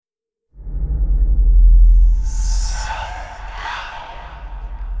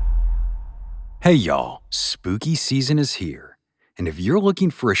Hey y'all, spooky season is here. And if you're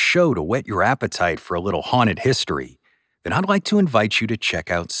looking for a show to whet your appetite for a little haunted history, then I'd like to invite you to check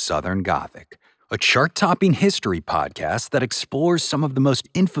out Southern Gothic, a chart-topping history podcast that explores some of the most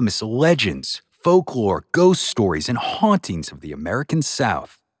infamous legends, folklore, ghost stories, and hauntings of the American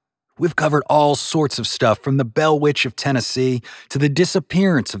South. We've covered all sorts of stuff from the Bell Witch of Tennessee to the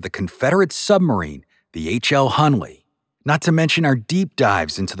disappearance of the Confederate submarine, the H.L. Hunley. Not to mention our deep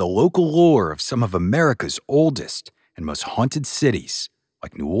dives into the local lore of some of America's oldest and most haunted cities,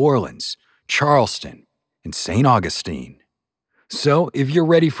 like New Orleans, Charleston, and St. Augustine. So, if you're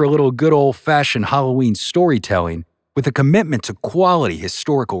ready for a little good old-fashioned Halloween storytelling with a commitment to quality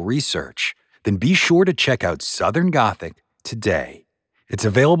historical research, then be sure to check out Southern Gothic today. It's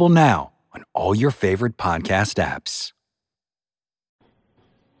available now on all your favorite podcast apps.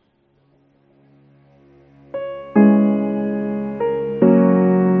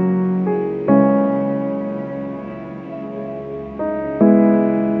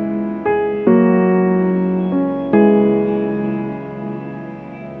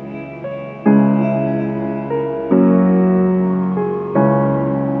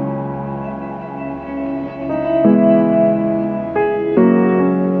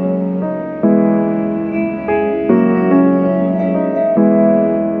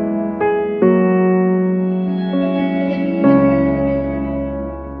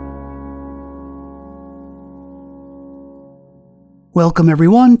 Welcome,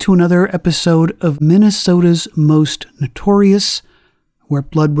 everyone, to another episode of Minnesota's Most Notorious, where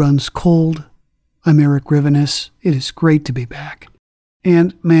blood runs cold. I'm Eric Rivenes. It is great to be back.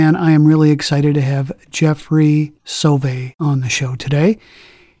 And, man, I am really excited to have Jeffrey Sauve on the show today.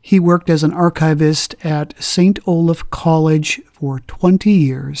 He worked as an archivist at St. Olaf College for 20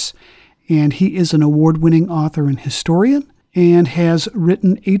 years, and he is an award-winning author and historian and has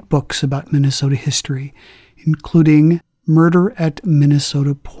written 8 books about Minnesota history, including Murder at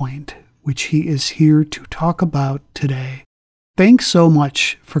Minnesota Point, which he is here to talk about today. Thanks so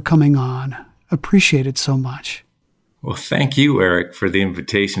much for coming on. Appreciate it so much. Well, thank you, Eric, for the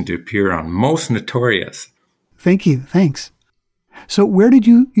invitation to appear on Most Notorious. Thank you. Thanks. So where did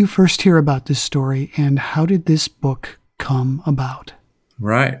you first hear about this story, and how did this book come about?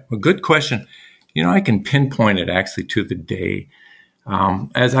 Right. Well, good question. I can pinpoint it actually to the day.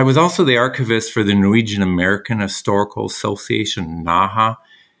 As I was also the archivist for the Norwegian American Historical Association, NAHA.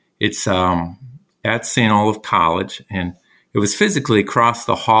 It's at St. Olaf College, and it was physically across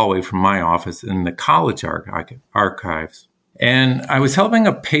the hallway from my office in the college archives. And I was helping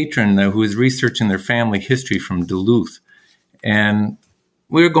a patron who was researching their family history from Duluth. And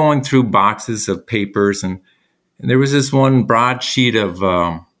we were going through boxes of papers, and there was this one broadsheet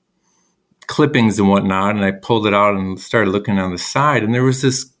of clippings and whatnot, and I pulled it out and started looking on the side, and there was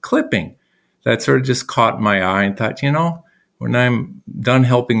this clipping that sort of just caught my eye and thought, when I'm done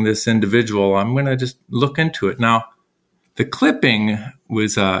helping this individual, I'm going to just look into it. Now, the clipping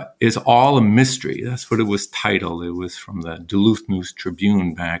is all a mystery. That's what it was titled. It was from the Duluth News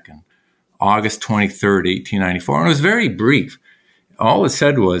Tribune back in August 23rd, 1894, and it was very brief. All it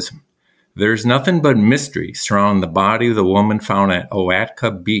said was, "There's nothing but mystery surrounding the body of the woman found at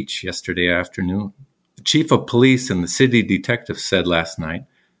Oatka Beach yesterday afternoon. The chief of police and the city detective said last night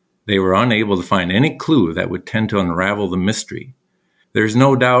they were unable to find any clue that would tend to unravel the mystery. There's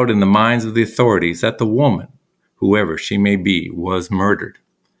no doubt in the minds of the authorities that the woman, whoever she may be, was murdered."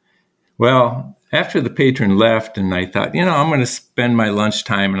 Well, after the patron left, and I thought, I'm going to spend my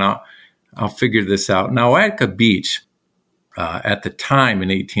lunchtime and I'll figure this out. Now, Oatka Beach, at the time in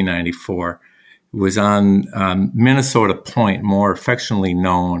 1894, was on Minnesota Point, more affectionately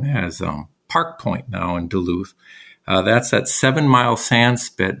known as Park Point now in Duluth. That's that 7-mile sand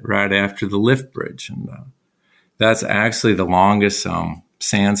spit right after the lift bridge. And that's actually the longest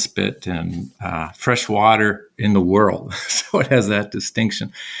sand spit and fresh water in the world. So it has that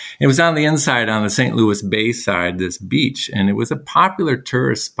distinction. It was on the inside, on the St. Louis Bay side, this beach, and it was a popular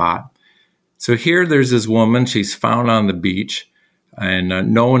tourist spot. So here there's this woman, she's found on the beach, and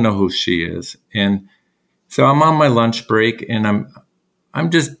no one knows who she is. And so I'm on my lunch break, and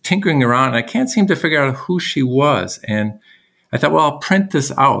I'm just tinkering around. I can't seem to figure out who she was. And I thought, well, I'll print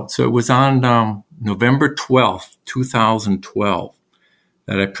this out. So it was on November 12th, 2012,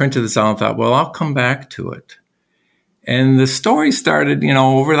 that I printed this out and thought, well, I'll come back to it. And the story started,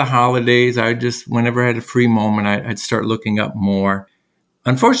 over the holidays. Whenever I had a free moment, I'd start looking up more.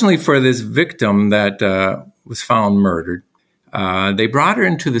 Unfortunately for this victim that was found murdered, they brought her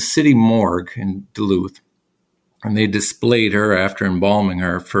into the city morgue in Duluth, and they displayed her after embalming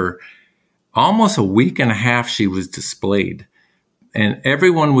her for almost a week and a half. She was displayed. And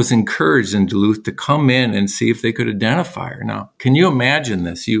everyone was encouraged in Duluth to come in and see if they could identify her. Now, can you imagine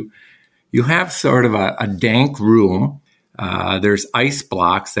this? You have sort of a dank room. There's ice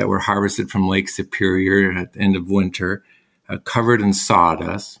blocks that were harvested from Lake Superior at the end of winter, covered in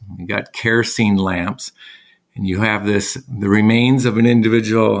sawdust. You got kerosene lamps, and you have the remains of an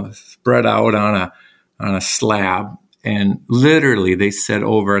individual spread out on a slab. And literally, they said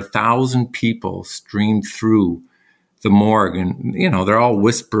over 1,000 people streamed through the morgue, and they're all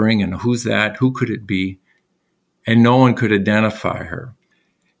whispering, and who's that? Who could it be? And no one could identify her.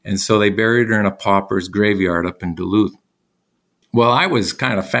 And so they buried her in a pauper's graveyard up in Duluth. Well, I was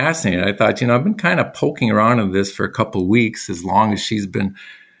kind of fascinated. I thought, I've been kind of poking around in this for a couple of weeks, as long as she's been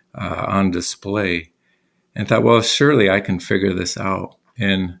on display, and thought, well, surely I can figure this out.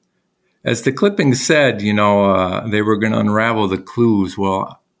 And as the clipping said, they were going to unravel the clues.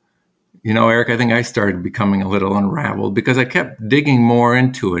 Well, Eric, I think I started becoming a little unraveled because I kept digging more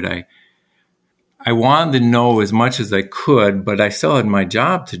into it. I wanted to know as much as I could, but I still had my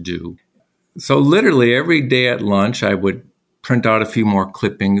job to do. So literally every day at lunch, I would print out a few more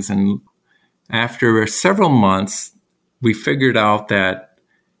clippings. And after several months, we figured out that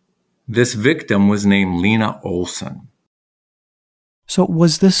this victim was named Lena Olson. So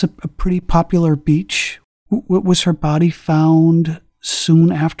was this a pretty popular beach? Was her body found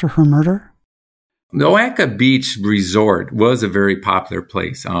soon after her murder? The Oaxaca Beach Resort was a very popular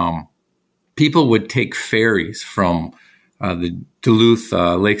place. People would take ferries from the Duluth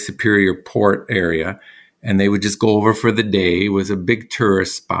Lake Superior port area, and they would just go over for the day. It was a big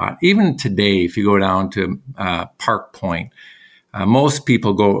tourist spot. Even today, if you go down to Park Point, most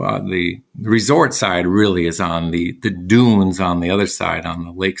people go, the resort side really is on the dunes on the other side, on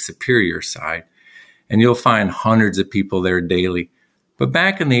the Lake Superior side. And you'll find hundreds of people there daily. But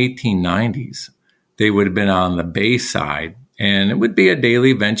back in the 1890s, they would have been on the bay side, and it would be a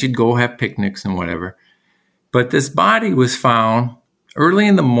daily event. You'd go have picnics and whatever. But this body was found early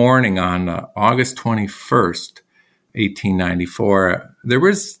in the morning on August 21st, 1894. There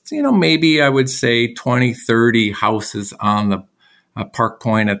was, maybe I would say 20, 30 houses on the Park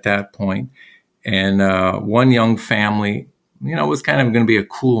Point at that point. And one young family, it was kind of going to be a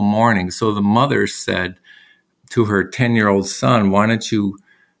cool morning. So the mother said to her 10-year-old son, why don't you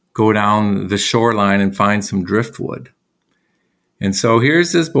go down the shoreline and find some driftwood? And so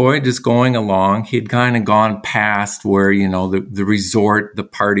here's this boy just going along. He'd kind of gone past where, the resort, the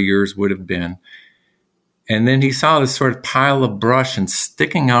partiers would have been. And then he saw this sort of pile of brush, and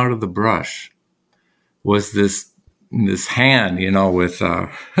sticking out of the brush was this hand, with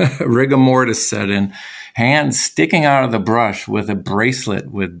rigor mortis set in, hand sticking out of the brush with a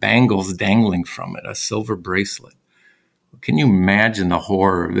bracelet with bangles dangling from it, a silver bracelet. Can you imagine the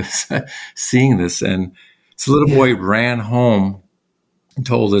horror of this, seeing this? And this little boy ran home and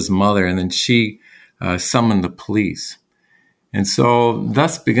told his mother, and then she summoned the police. And so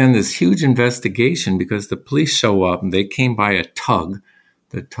thus began this huge investigation, because the police show up and they came by a tug,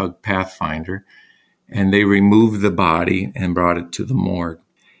 the tug Pathfinder, and they removed the body and brought it to the morgue.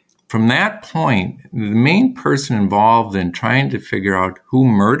 From that point, the main person involved in trying to figure out who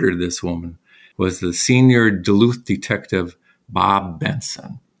murdered this woman was the senior Duluth detective, Bob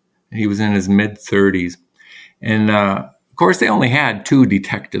Benson. He was in his mid-30s. And of course, they only had 2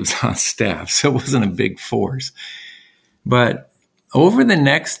 detectives on staff, so it wasn't a big force. But over the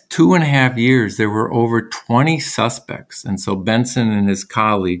next 2.5 years, there were over 20 suspects. And so Benson and his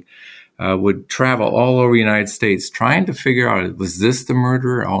colleague would travel all over the United States trying to figure out, was this the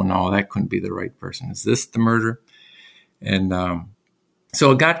murderer? Oh, no, that couldn't be the right person. Is this the murderer? And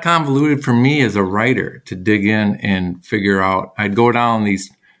so it got convoluted for me as a writer to dig in and figure out. I'd go down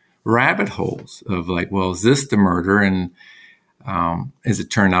these rabbit holes of like, well, is this the murder? And as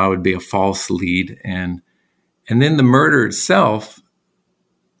it turned out, it would be a false lead. And then the murder itself,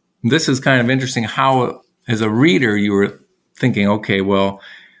 this is kind of interesting how, as a reader, you were thinking, okay, well,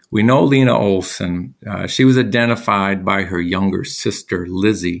 we know Lena Olson. She was identified by her younger sister,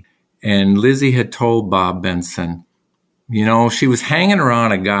 Lizzie. And Lizzie had told Bob Benson, she was hanging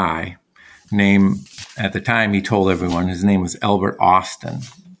around a guy named, at the time he told everyone, his name was Albert Austin.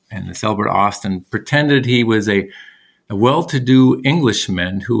 And this Albert Austin pretended he was a well-to-do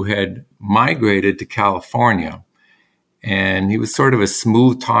Englishman who had migrated to California. And he was sort of a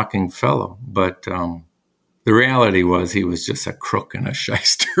smooth-talking fellow. But the reality was he was just a crook and a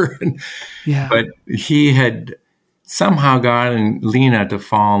shyster. Yeah. But he had somehow gotten Lena to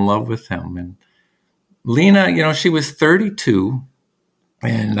fall in love with him. And Lena, she was 32,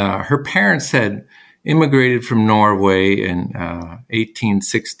 and her parents had immigrated from Norway in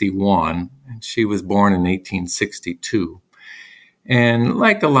 1861, and she was born in 1862. And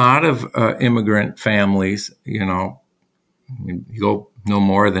like a lot of immigrant families, you go no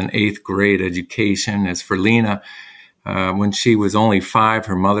more than 8th grade education. As for Lena, when she was only 5,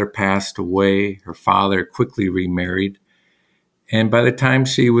 her mother passed away. Her father quickly remarried. And by the time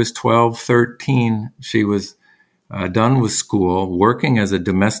she was 12, 13, she was done with school, working as a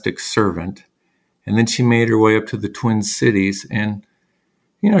domestic servant. And then she made her way up to the Twin Cities. And,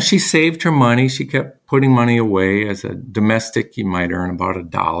 she saved her money. She kept putting money away. As a domestic, you might earn about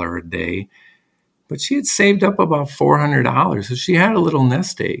 $1 a day. But she had saved up about $400. So she had a little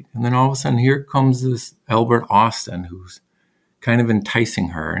nest egg. And then all of a sudden, here comes this Albert Austin, who's kind of enticing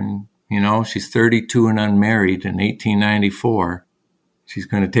her. And, she's 32 and unmarried in 1894. She's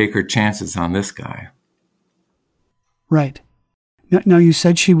going to take her chances on this guy. Right. Now you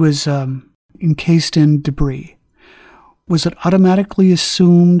said she was encased in debris. Was it automatically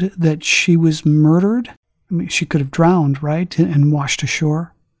assumed that she was murdered? I mean, she could have drowned, right, and washed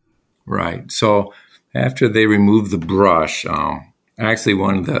ashore? Right. So after they removed the brush, actually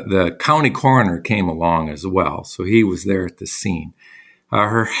the county coroner came along as well. So he was there at the scene.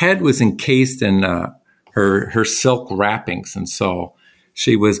 Her head was encased in her silk wrappings. And so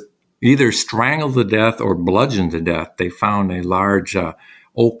she was either strangled to death or bludgeoned to death. They found a large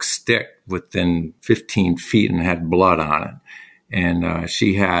oak stick within 15 feet and had blood on it. And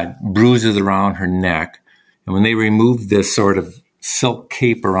she had bruises around her neck. And when they removed this sort of silk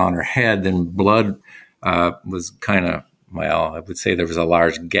cape around her head, then blood was kind of, I would say there was a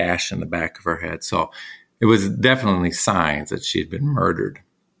large gash in the back of her head. So it was definitely signs that she had been murdered.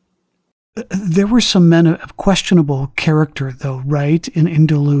 There were some men of questionable character, though, right, in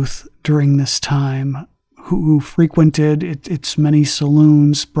Duluth during this time, who frequented its many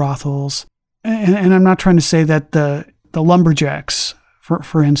saloons, brothels. And I'm not trying to say that the lumberjacks,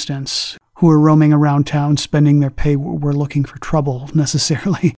 for instance, who were roaming around town spending their pay were looking for trouble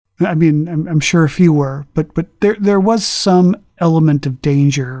necessarily. I mean, I'm sure a few were, but there was some element of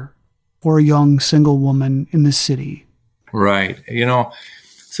danger for a young single woman in the city. Right.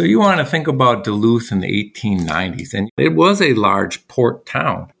 So you want to think about Duluth in the 1890s, and it was a large port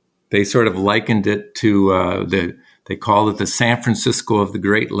town. They sort of likened it to they called it the San Francisco of the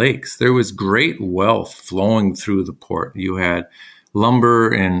Great Lakes. There was great wealth flowing through the port. You had lumber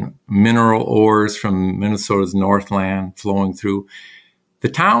and mineral ores from Minnesota's Northland flowing through. The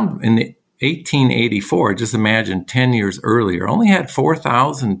town in 1884, just imagine 10 years earlier, only had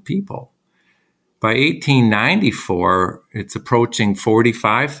 4,000 people. By 1894, it's approaching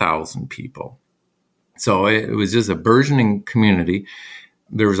 45,000 people. So it was just a burgeoning community.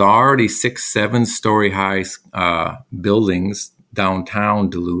 There was already 6, 7-story high buildings downtown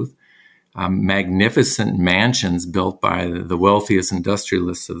Duluth, magnificent mansions built by the wealthiest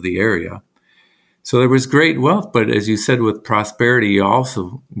industrialists of the area. So there was great wealth, but as you said, with prosperity, you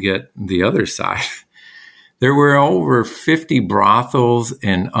also get the other side. There were over 50 brothels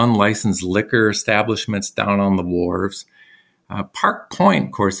and unlicensed liquor establishments down on the wharves. Park Point,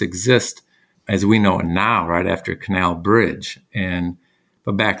 of course, exists as we know it now, right after Canal Bridge.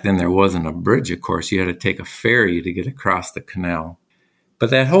 But back then there wasn't a bridge, of course. You had to take a ferry to get across the canal.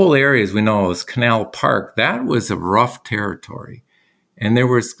 But that whole area, as we know, as Canal Park, that was a rough territory. And there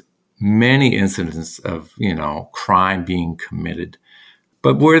was many incidents of, crime being committed.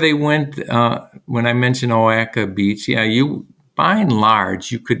 But where they went, when I mentioned Oaxaca Beach, by and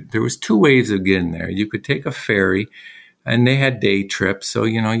large, there was 2 ways of getting there. You could take a ferry, and they had day trips. So,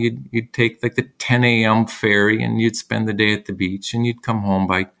 you'd take like the 10 a.m. ferry, and you'd spend the day at the beach, and you'd come home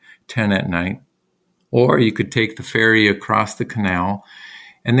by 10 at night. Or you could take the ferry across the canal,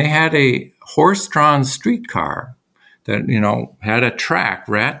 and they had a horse-drawn streetcar that, had a track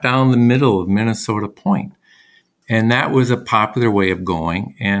right down the middle of Minnesota Point. And that was a popular way of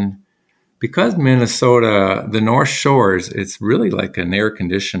going. And because Minnesota, the North Shores, it's really like an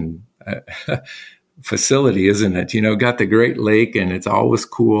air-conditioned facility, isn't it? Got the Great Lake, and it's always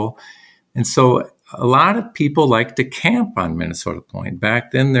cool. And so a lot of people like to camp on Minnesota Point.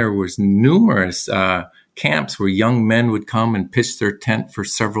 Back then, there was numerous camps where young men would come and pitch their tent for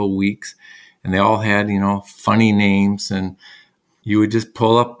several weeks. And they all had, funny names. And you would just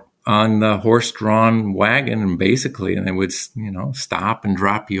pull up on the horse-drawn wagon and they would, stop and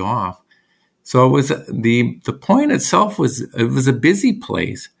drop you off. So it was the point itself was a busy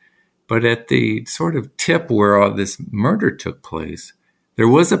place. But at the sort of tip where all this murder took place, there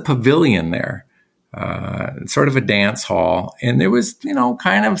was a pavilion there, sort of a dance hall. And there was,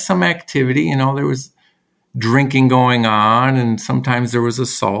 kind of some activity. There was drinking going on, and sometimes there was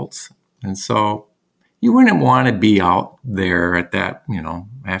assaults. And so you wouldn't want to be out there at that,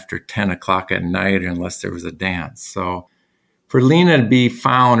 after 10 o'clock at night unless there was a dance. So for Lena to be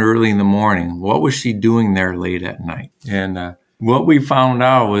found early in the morning, what was she doing there late at night? And what we found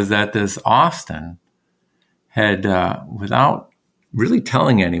out was that this Austin had, without really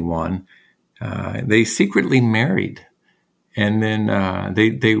telling anyone, they secretly married. And then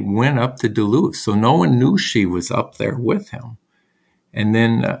they went up to Duluth. So no one knew she was up there with him. And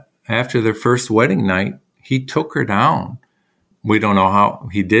then after their first wedding night, he took her down. We don't know how.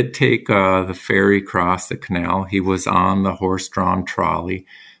 He did take the ferry across the canal. He was on the horse-drawn trolley,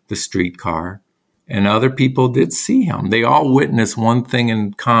 the streetcar. And other people did see him. They all witnessed one thing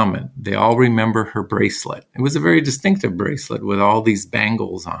in common. They all remember her bracelet. It was a very distinctive bracelet with all these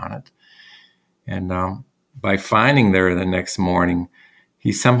bangles on it. And by finding her the next morning,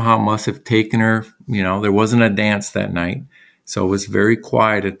 he somehow must have taken her. There wasn't a dance that night. So it was very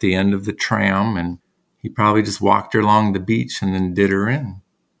quiet at the end of the tram. And he probably just walked her along the beach and then did her in.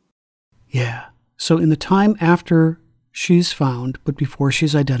 Yeah. So in the time after she's found, but before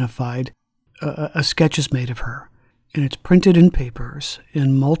she's identified, a sketch is made of her, and it's printed in papers,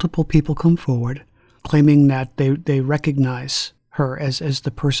 and multiple people come forward claiming that they recognize her as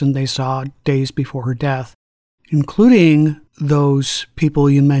the person they saw days before her death, including those people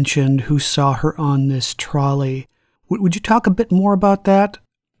you mentioned who saw her on this trolley. Would you talk a bit more about that?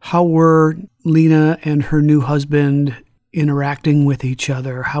 How were Lena and her new husband interacting with each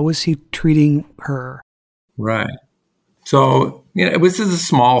other? How was he treating her? Right. So, it was just a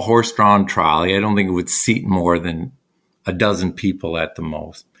small horse-drawn trolley. I don't think it would seat more than a dozen people at the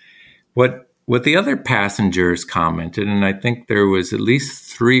most. What the other passengers commented, and I think there was at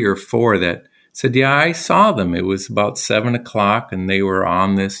least 3 or 4 that said, yeah, I saw them. It was about 7 o'clock and they were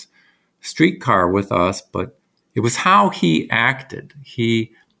on this streetcar with us, but it was how he acted.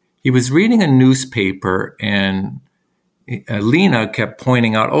 He was reading a newspaper and Lena kept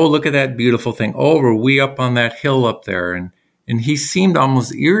pointing out, oh, look at that beautiful thing. Oh, we're way up on that hill up there. And he seemed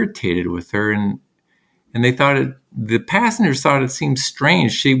almost irritated with her. And they thought the passengers thought it seemed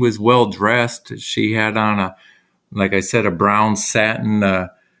strange. She was well dressed. She had on like I said, a brown satin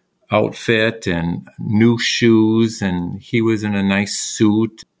outfit and new shoes. And he was in a nice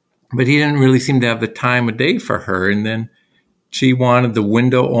suit. But he didn't really seem to have the time of day for her. And then she wanted the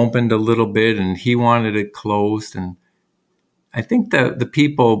window opened a little bit and he wanted it closed. And I think that the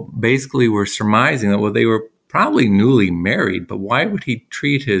people basically were surmising that, well, they were probably newly married, but why would he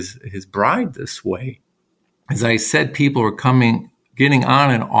treat his bride this way? As I said, people were getting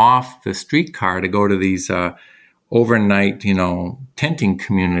on and off the streetcar to go to these overnight, tenting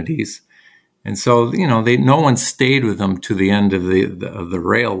communities. And so, no one stayed with them to the end of the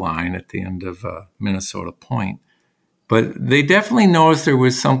rail line at the end of Minnesota Point. But they definitely noticed there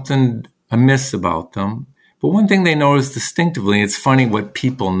was something amiss about them. But one thing they noticed distinctively, it's funny what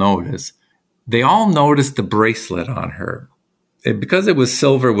people notice, they all noticed the bracelet on her. Because it was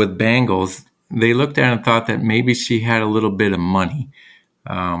silver with bangles, they looked at it and thought that maybe she had a little bit of money.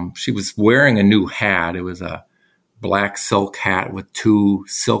 She was wearing a new hat. It was a black silk hat with 2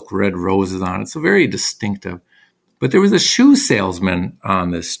 silk red roses on it. So very distinctive. But there was a shoe salesman on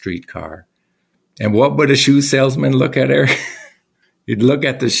this streetcar. And what would a shoe salesman look at her? He'd look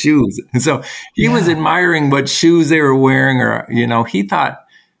at the shoes. And so he was admiring what shoes they were wearing, or, he thought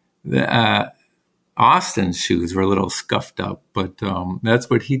the Austin's shoes were a little scuffed up, but that's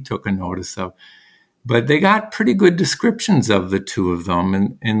what he took a notice of. But they got pretty good descriptions of the two of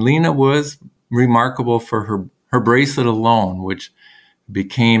them. And Lena was remarkable for her bracelet alone, which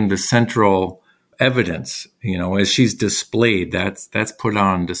became the central evidence, as she's displayed, that's put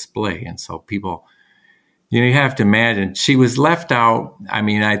on display. And so people, you have to imagine she was left out. I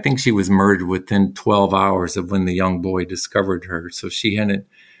mean, I think she was murdered within 12 hours of when the young boy discovered her. So she hadn't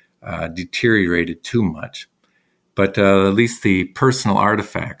deteriorated too much. But at least the personal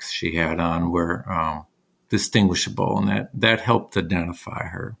artifacts she had on were distinguishable, and that helped identify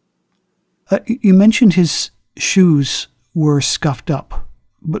her. You mentioned his shoes were scuffed up,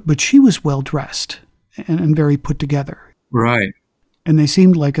 but she was well dressed and very put together. Right. And they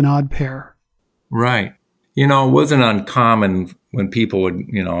seemed like an odd pair. Right. It wasn't uncommon when people would,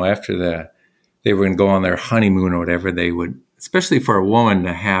 after they were going to go on their honeymoon or whatever, they would, especially for a woman,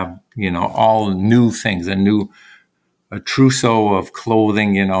 to have, all new things, a trousseau of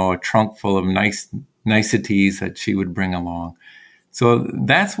clothing, a trunk full of niceties that she would bring along. So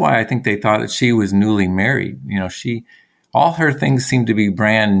that's why I think they thought that she was newly married. All her things seemed to be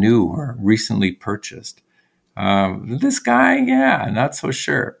brand new or recently purchased. This guy, not so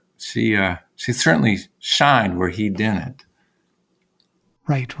sure. She certainly shined where he didn't.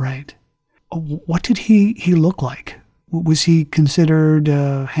 Right. What did he look like? Was he considered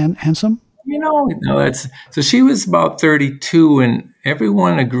handsome? So she was about 32, and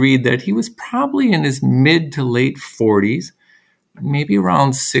everyone agreed that he was probably in his mid to late 40s, maybe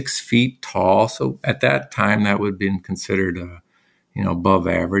around 6 feet tall. So at that time, that would have been considered, above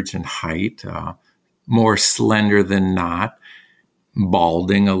average in height, more slender than not,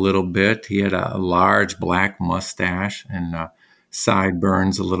 balding a little bit. He had a large black mustache and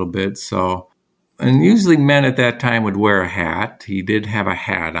sideburns a little bit. So, and usually men at that time would wear a hat. He did have a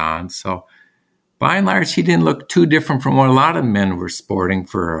hat on. So by and large, he didn't look too different from what a lot of men were sporting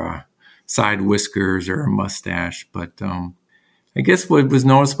for side whiskers or a mustache. But I guess what was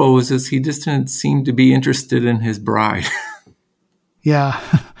noticeable was he just didn't seem to be interested in his bride. Yeah.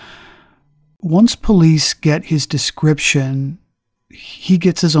 Once police get his description, he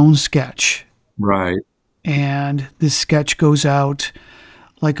gets his own sketch. Right. And this sketch goes out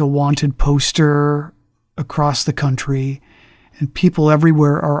like a wanted poster across the country, and people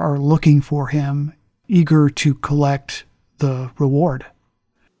everywhere are looking for him, eager to collect the reward.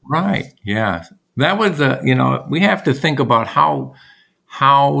 Right. Yeah. That was we have to think about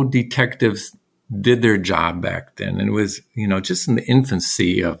how detectives did their job back then. And it was, just in the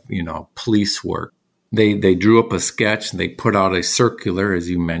infancy of, police work. They drew up a sketch, and they put out a circular, as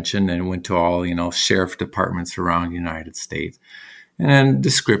you mentioned, and went to all, sheriff departments around the United States. And then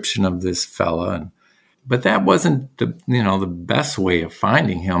description of this fella. But that wasn't the best way of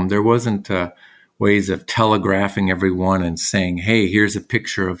finding him. There wasn't ways of telegraphing everyone and saying, hey, here's a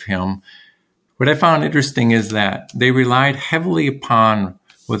picture of him. What I found interesting is that they relied heavily upon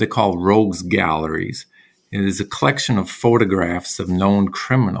what they call rogues galleries. It is a collection of photographs of known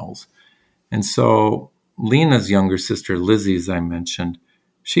criminals. And so Lena's younger sister, Lizzie, as I mentioned,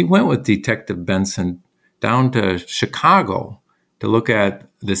 she went with Detective Benson down to Chicago to look at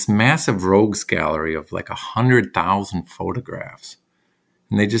this massive rogues gallery of like 100,000 photographs.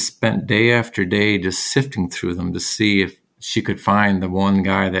 And they just spent day after day just sifting through them to see if she could find the one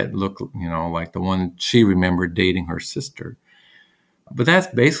guy that looked, like the one she remembered dating her sister. But that's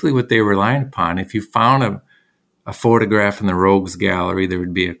basically what they relied upon. If you found a photograph in the rogues gallery, there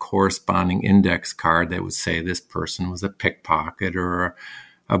would be a corresponding index card that would say this person was a pickpocket or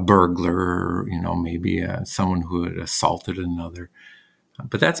a burglar, or, maybe someone who had assaulted another.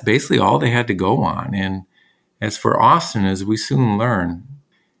 But that's basically all they had to go on. And as for Austin, as we soon learn,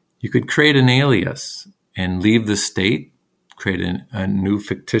 you could create an alias and leave the state, create a new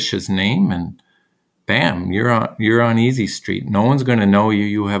fictitious name, and bam, you're on Easy Street. No one's going to know you.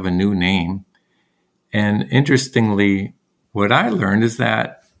 You have a new name. And interestingly, what I learned is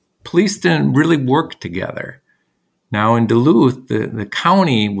that police didn't really work together. Now in Duluth, the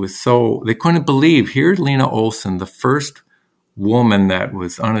county was they couldn't believe, here's Lena Olson, the first woman that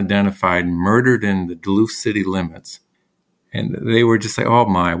was unidentified, murdered in the Duluth city limits. And they were just like, oh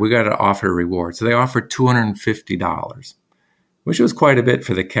my, we got to offer a reward. So they offered $250, which was quite a bit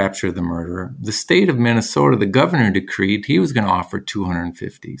for the capture of the murderer. The state of Minnesota, the governor decreed he was going to offer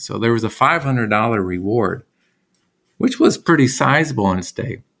 $250. So there was a $500 reward, which was pretty sizable in its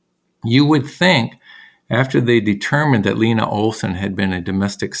day. You would think, after they determined that Lena Olson had been a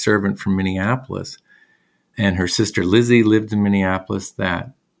domestic servant from Minneapolis and her sister Lizzie lived in Minneapolis,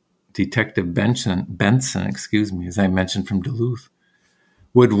 that Detective Benson, as I mentioned, from Duluth,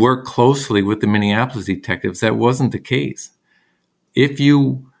 would work closely with the Minneapolis detectives. That wasn't the case. If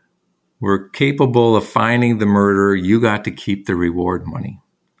you were capable of finding the murderer, you got to keep the reward money.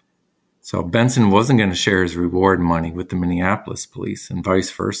 So Benson wasn't going to share his reward money with the Minneapolis police and vice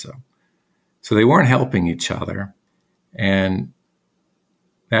versa. So they weren't helping each other. And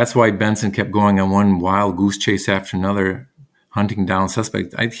that's why Benson kept going on one wild goose chase after another, hunting down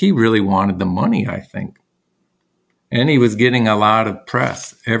suspects. He really wanted the money, I think. And he was getting a lot of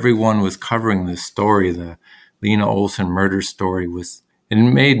press. Everyone was covering this story. The Lena Olson murder story it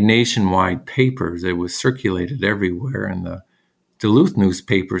made nationwide papers. It was circulated everywhere. And the Duluth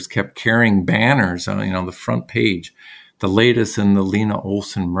newspapers kept carrying banners on, the front page, the latest in the Lena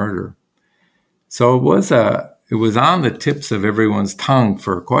Olson murder. So it was on the tips of everyone's tongue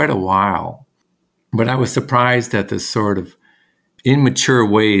for quite a while. But I was surprised at the sort of immature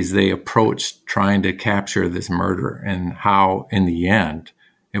ways they approached trying to capture this murder and how, in the end,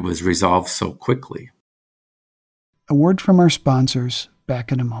 it was resolved so quickly. A word from our sponsors,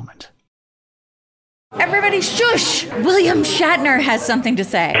 back in a moment. Everybody shush! William Shatner has something to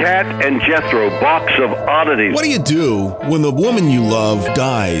say. Cat and Jethro, box of oddities. What do you do when the woman you love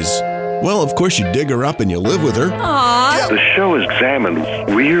dies? Well, of course, you dig her up and you live with her. Aww. The show examines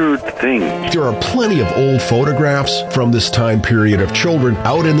weird things. There are plenty of old photographs from this time period of children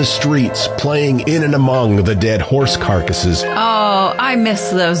out in the streets playing in and among the dead horse carcasses. Oh, I miss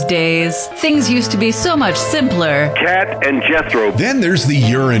those days. Things used to be so much simpler. Cat and Jethro. Then there's the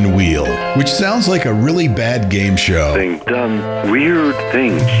urine wheel, which sounds like a really bad game show. They've done weird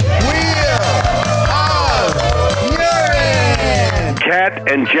things.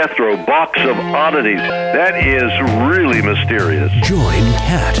 Cat and Jethro, Box of Oddities. That is really mysterious. Join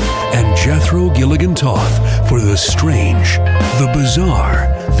Cat and Jethro Gilligan Toth for the strange, the bizarre,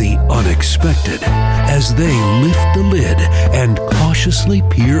 the unexpected, as they lift the lid and cautiously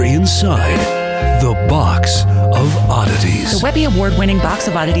peer inside the Box of Oddities. The Webby Award-winning Box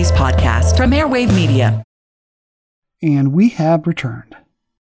of Oddities podcast from Airwave Media. And we have returned.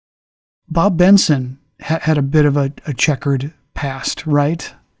 Bob Benson had a bit of a checkered past,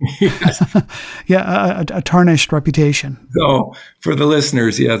 right? Yes. Yeah, a tarnished reputation. So for the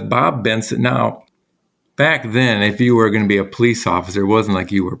listeners, yes, Bob Benson. Now, back then, if you were going to be a police officer, it wasn't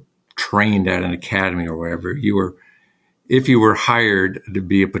like you were trained at an academy or wherever. If you were hired to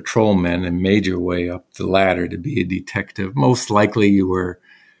be a patrolman and made your way up the ladder to be a detective, most likely you were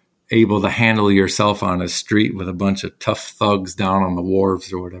able to handle yourself on a street with a bunch of tough thugs down on the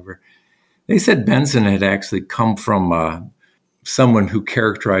wharves or whatever. They said Benson had actually come from someone who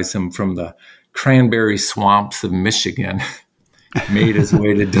characterized him from the cranberry swamps of Michigan, made his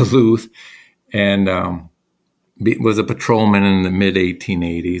way to Duluth, and was a patrolman in the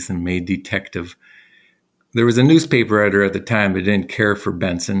mid-1880s and made detective. There was a newspaper editor at the time that didn't care for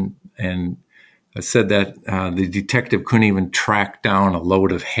Benson and said that the detective couldn't even track down a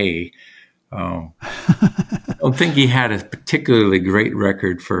load of hay. I don't think he had a particularly great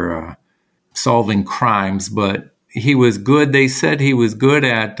record for solving crimes, but he was good. They said he was good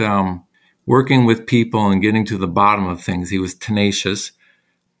at working with people and getting to the bottom of things. He was tenacious.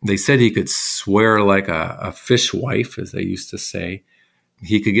 They said he could swear like a fishwife, as they used to say.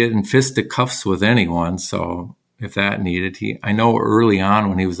 He could get in fisticuffs with anyone, so if that needed. I know early on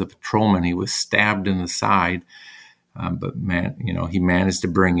when he was a patrolman, he was stabbed in the side, but he managed to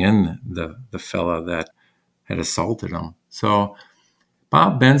bring in the fella that had assaulted him. So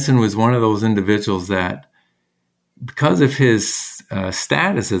Bob Benson was one of those individuals that, because of his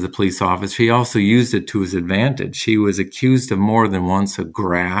status as a police officer, he also used it to his advantage. He was accused of more than once of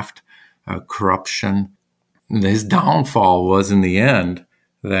graft, corruption. His downfall was, in the end,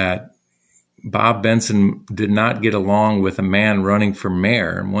 that Bob Benson did not get along with a man running for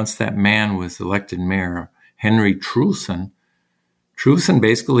mayor. And once that man was elected mayor, Henry Truson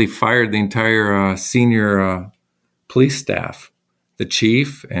basically fired the entire senior police staff, the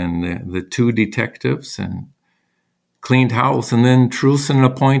chief and the two detectives, and cleaned house. And then Truson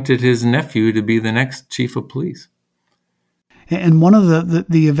appointed his nephew to be the next chief of police. And one of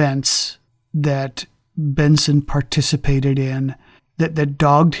the events that Benson participated in that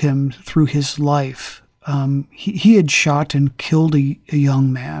dogged him through his life, he had shot and killed a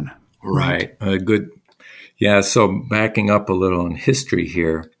young man. Right. Good. Yeah, so backing up a little in history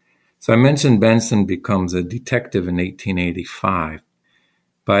here. So I mentioned Benson becomes a detective in 1885.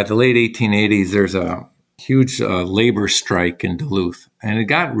 By the late 1880s, there's a huge labor strike in Duluth, and it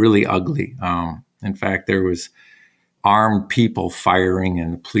got really ugly. In fact, there was armed people firing,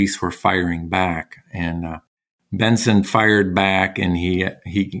 and the police were firing back. And Benson fired back, and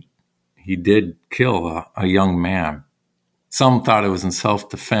he did kill a young man. Some thought it was in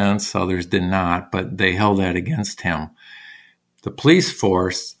self-defense, others did not, but they held that against him. The police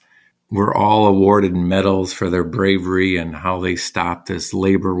force were all awarded medals for their bravery and how they stopped this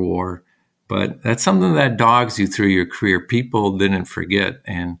labor war. But that's something that dogs you through your career. People didn't forget.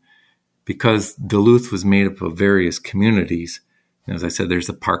 And because Duluth was made up of various communities, as I said, there's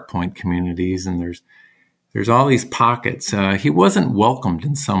the Park Point communities, and there's all these pockets. He wasn't welcomed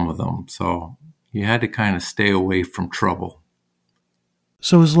in some of them, so you had to kind of stay away from trouble.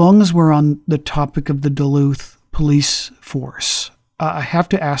 So as long as we're on the topic of the Duluth police force, I have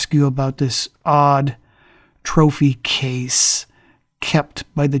to ask you about this odd trophy case kept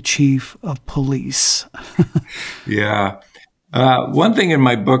by the chief of police. Yeah. One thing in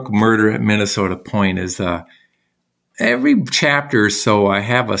my book, Murder at Minnesota Point, is every chapter or so I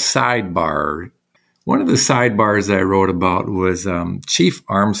have a sidebar. One of the sidebars I wrote about was Chief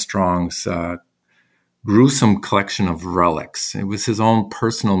Armstrong's gruesome collection of relics. It was his own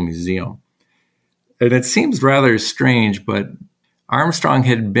personal museum. And it seems rather strange, but Armstrong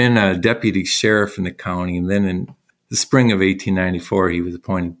had been a deputy sheriff in the county, and then in the spring of 1894, he was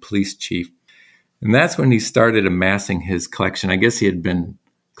appointed police chief. And that's when he started amassing his collection. I guess he had been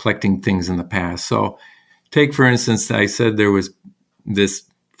collecting things in the past. So take, for instance, I said there was this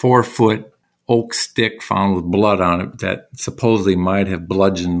 4-foot oak stick found with blood on it that supposedly might have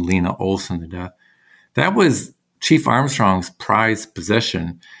bludgeoned Lena Olson to death. That was Chief Armstrong's prized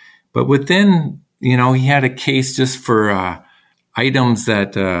possession. But within, he had a case just for items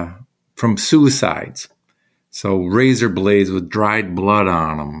that from suicides. So razor blades with dried blood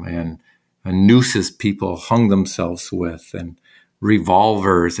on them, and nooses people hung themselves with, and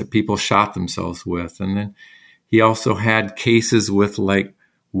revolvers that people shot themselves with. And then he also had cases with like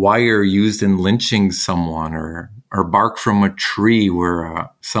wire used in lynching someone, or bark from a tree where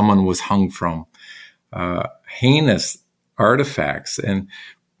someone was hung from. Heinous artifacts. And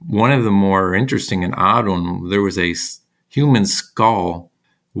one of the more interesting and odd one, there was a human skull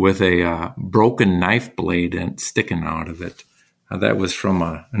with a broken knife blade and sticking out of it. That was from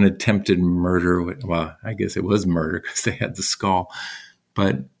an attempted murder. Well, I guess it was murder because they had the skull.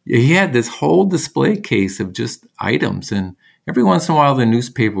 But he had this whole display case of just items. And every once in a while, the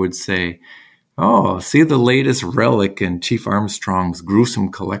newspaper would say, "Oh, see the latest relic in Chief Armstrong's gruesome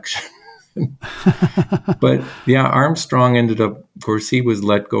collection." But yeah, Armstrong ended up, of course, he was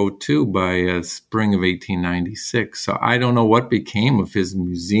let go too by spring of 1896. So I don't know what became of his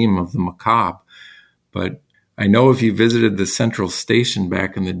Museum of the Macabre. But I know if you visited the Central Station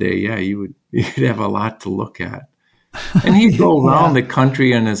back in the day, yeah, you'd have a lot to look at. And he'd go around the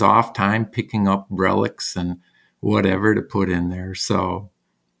country in his off time picking up relics and whatever to put in there. So,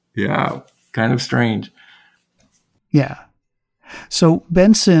 yeah, kind of strange. Yeah. So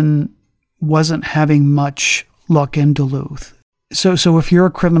Benson wasn't having much luck in Duluth. So if you're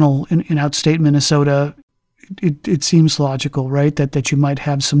a criminal in outstate Minnesota, it seems logical, right, that you might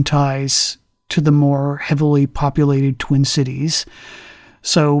have some ties to the more heavily populated Twin Cities.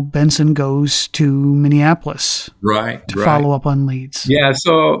 So Benson goes to Minneapolis to follow up on leads. Yeah,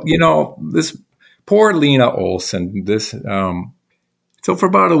 so, this poor Lena Olson, so for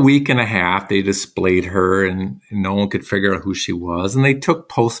about a week and a half, they displayed her, and no one could figure out who she was. And they took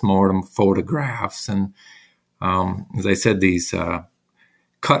postmortem photographs. And as I said, these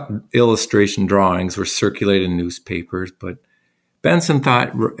cut illustration drawings were circulated in newspapers. But Benson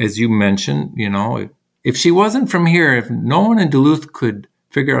thought, as you mentioned, if she wasn't from here, if no one in Duluth could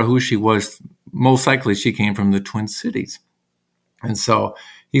figure out who she was, most likely she came from the Twin Cities. And so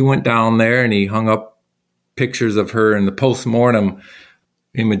he went down there and he hung up pictures of her in the postmortem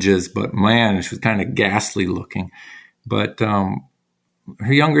images, but man, she was kind of ghastly looking. But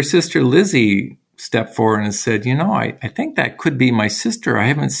her younger sister, Lizzie, stepped forward and said, I think that could be my sister. I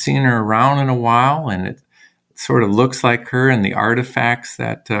haven't seen her around in a while, and it sort of looks like her, and the artifacts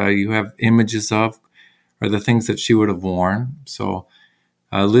that you have images of are the things that she would have worn. So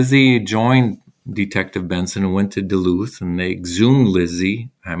Lizzie joined Detective Benson and went to Duluth, and they exhumed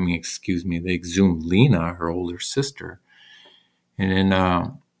they exhumed Lena, her older sister. And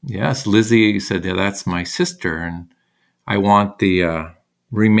then, yes, Lizzie said, "Yeah, that's my sister, and I want the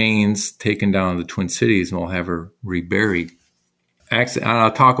remains taken down to the Twin Cities, and we'll have her reburied." Actually,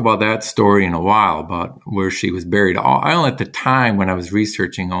 I'll talk about that story in a while, about where she was buried. I only, at the time when I was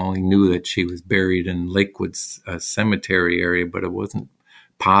researching, I only knew that she was buried in Lakewood's cemetery area, but it wasn't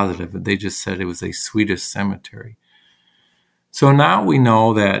positive. They just said it was a Swedish cemetery. So now we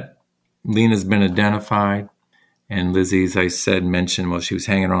know that Lena's been identified. And Lizzie, as I said, mentioned, she was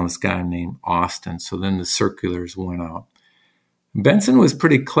hanging around this guy named Austin. So then the circulars went out. Benson was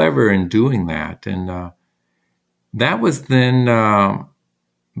pretty clever in doing that. And that was then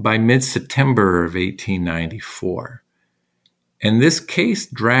by mid-September of 1894. And this case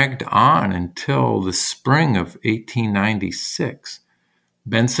dragged on until the spring of 1896.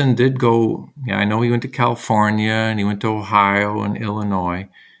 Benson did go, I know he went to California and he went to Ohio and Illinois.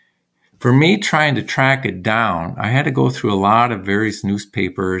 For me, trying to track it down, I had to go through a lot of various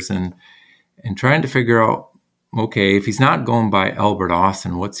newspapers and trying to figure out, okay, if he's not going by Albert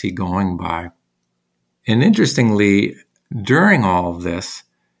Austin, what's he going by? And interestingly, during all of this,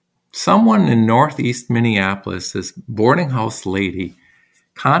 someone in northeast Minneapolis, this boarding house lady,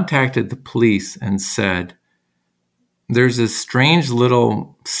 contacted the police and said, "There's this strange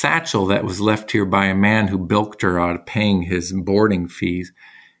little satchel that was left here by a man who bilked her out of paying his boarding fees."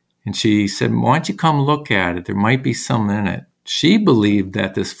 And she said, "Why don't you come look at it? There might be some in it." She believed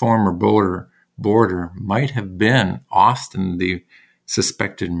that this former boarder might have been Austin, the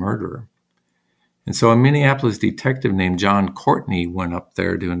suspected murderer. And so a Minneapolis detective named John Courtney went up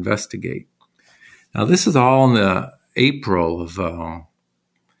there to investigate. Now, this is all in the April of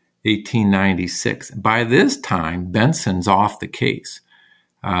 1896. By this time, Benson's off the case.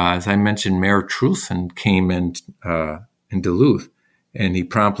 As I mentioned, Mayor Trulson came in Duluth. and he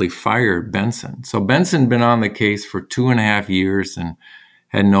promptly fired Benson. So Benson had been on the case for 2.5 years and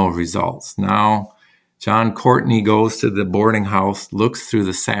had no results. Now, John Courtney goes to the boarding house, looks through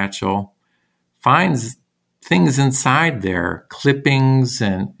the satchel, finds things inside there, clippings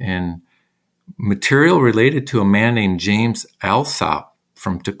and material related to a man named James Alsop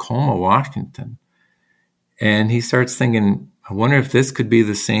from Tacoma, Washington. And he starts thinking, I wonder if this could be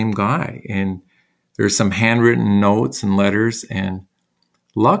the same guy. And there's some handwritten notes and letters. And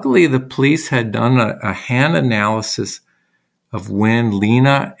luckily, the police had done a hand analysis of when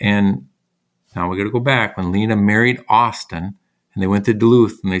Lena and, now we got to go back, when Lena married Austin and they went to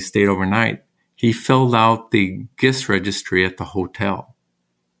Duluth and they stayed overnight, he filled out the gifts registry at the hotel.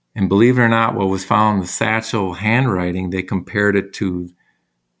 And believe it or not, what was found in the satchel handwriting, they compared it to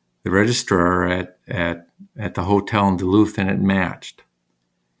the registrar at the hotel in Duluth, and it matched.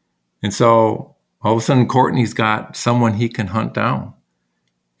 And so all of a sudden, Courtney's got someone he can hunt down.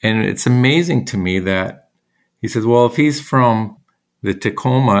 And it's amazing to me that he says, well, if he's from the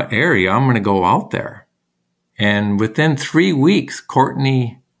Tacoma area, I'm going to go out there. And within 3 weeks,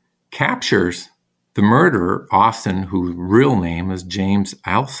 Courtney captures the murderer, Austin, whose real name is James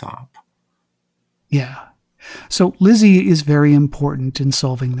Alsop. Yeah. So Lizzie is very important in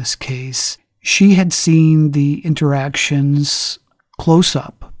solving this case. She had seen the interactions close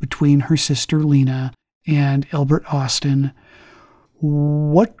up between her sister Lena and Albert Austin.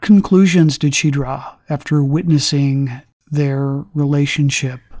 What conclusions did she draw after witnessing their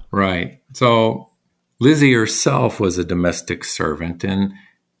relationship? Right. So Lizzie herself was a domestic servant, and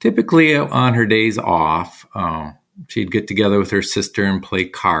typically on her days off, she'd get together with her sister and play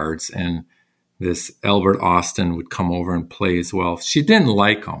cards, and this Albert Austin would come over and play as well. She didn't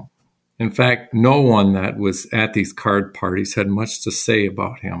like him. In fact, no one that was at these card parties had much to say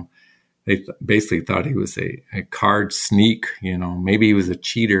about him. They basically thought he was a card sneak, maybe he was a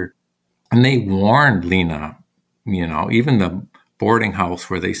cheater. And they warned Lena, even the boarding house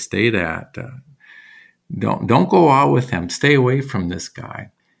where they stayed at, don't go out with him. Stay away from this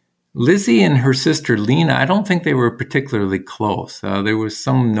guy. Lizzie and her sister Lena, I don't think they were particularly close. There was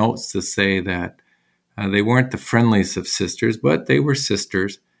some notes to say that they weren't the friendliest of sisters, but they were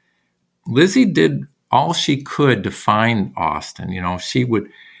sisters. Lizzie did all she could to find Austin.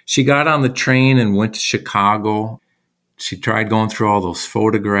 She got on the train and went to Chicago. She tried going through all those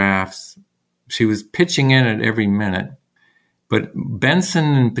photographs. She was pitching in at every minute. But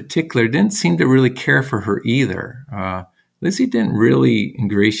Benson in particular didn't seem to really care for her either. Lizzie didn't really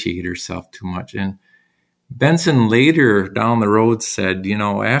ingratiate herself too much. And Benson later down the road said,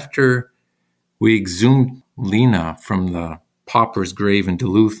 after we exhumed Lena from the pauper's grave in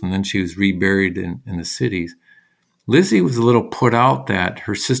Duluth and then she was reburied in the cities, Lizzie was a little put out that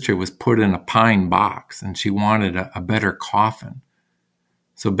her sister was put in a pine box and she wanted a better coffin.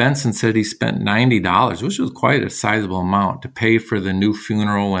 So Benson said he spent $90, which was quite a sizable amount, to pay for the new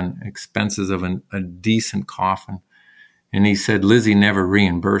funeral and expenses of a decent coffin. And he said, Lizzie never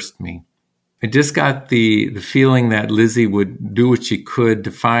reimbursed me. I just got the feeling that Lizzie would do what she could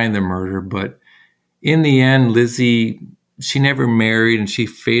to find the murder, but in the end, Lizzie, she never married and she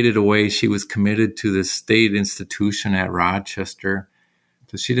faded away. She was committed to the state institution at Rochester.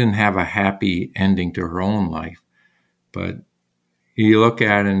 So she didn't have a happy ending to her own life. But you look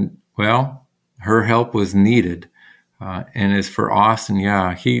at it and, well, her help was needed. And as for Austin,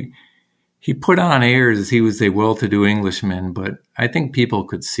 yeah, he put on airs as he was a well-to-do Englishman, but I think people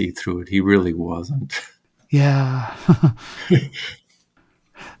could see through it. He really wasn't. Yeah.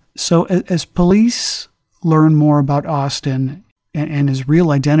 So as police learn more about Austin and his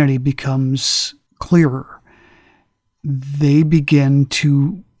real identity becomes clearer, they begin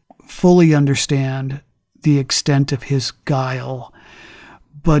to fully understand the extent of his guile.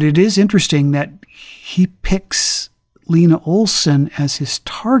 But it is interesting that he picks Lena Olson as his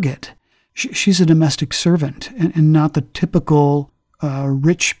target. She's a domestic servant and not the typical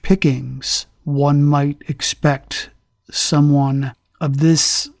rich pickings one might expect someone of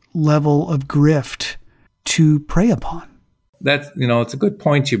this level of grift to prey upon. That's, it's a good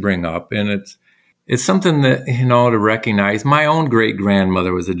point you bring up. And it's something that, to recognize. My own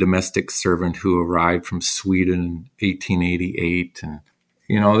great-grandmother was a domestic servant who arrived from Sweden in 1888. And,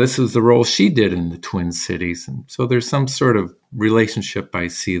 this was the role she did in the Twin Cities. And so there's some sort of relationship I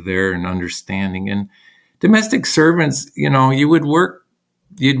see there and understanding. And domestic servants, you'd work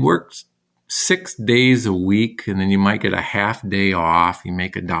 6 days a week, and then you might get a half day off. You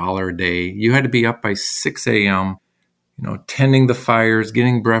make $1 a day. You had to be up by 6 a.m., tending the fires,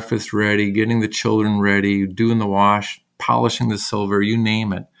 getting breakfast ready, getting the children ready, doing the wash, polishing the silver, you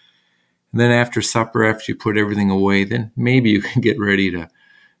name it. And then after supper, after you put everything away, then maybe you can get ready to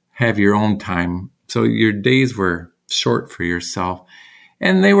have your own time. So your days were short for yourself.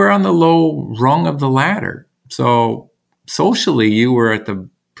 And they were on the low rung of the ladder. So socially, you were at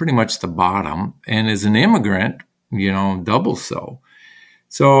pretty much the bottom. And as an immigrant, double so.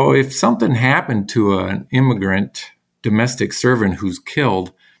 So if something happened to an immigrant domestic servant who's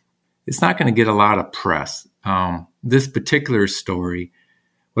killed, it's not going to get a lot of press. This particular story,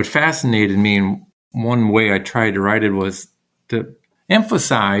 what fascinated me, and one way I tried to write it was to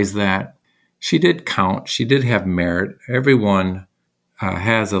emphasize that she did count. She did have merit. Everyone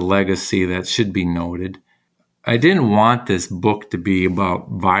has a legacy that should be noted. I didn't want this book to be about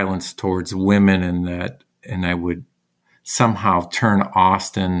violence towards women and I would somehow turn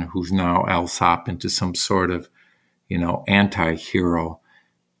Austin, who's now Alsop, into some sort of, anti-hero.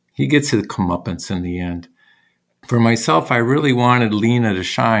 He gets his comeuppance in the end. For myself, I really wanted Lena to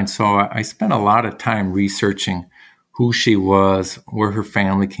shine, so I spent a lot of time researching who she was, where her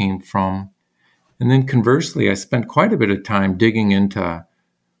family came from. And then conversely, I spent quite a bit of time digging into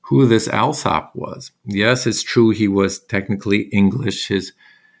who this Alsop was. Yes, it's true he was technically English. His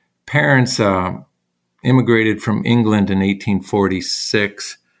parents immigrated from England in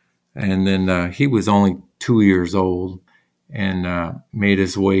 1846, and then he was only 2 years old and made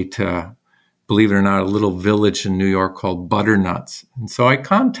his way to, believe it or not, a little village in New York called Butternuts. And so I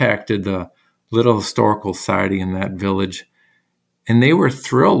contacted the Little Historical Society in that village, and they were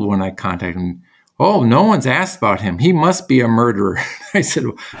thrilled when I contacted them. Oh, no one's asked about him. He must be a murderer. I said,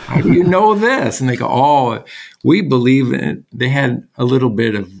 well, how do you know this? And they go, oh, we believe it. They had a little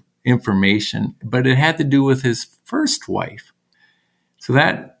bit of information, but it had to do with his first wife. So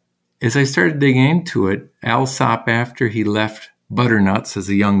that, as I started digging into it, Alsop, after he left Butternuts as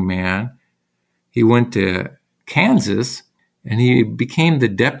a young man, he went to Kansas and he became the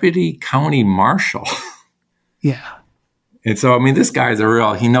deputy county marshal. Yeah. And so, this guy's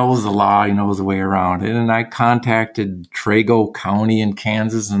he knows the law, he knows the way around it. And I contacted Trego County in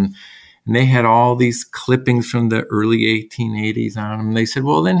Kansas, and they had all these clippings from the early 1880s on him. They said,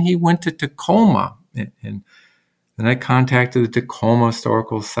 well, then he went to Tacoma. And then I contacted the Tacoma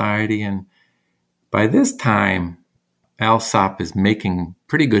Historical Society. And by this time, Alsop is making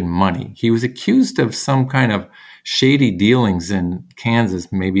pretty good money. He was accused of some kind of shady dealings in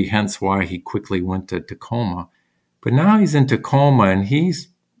Kansas, maybe hence why he quickly went to Tacoma. But now he's in Tacoma, and he's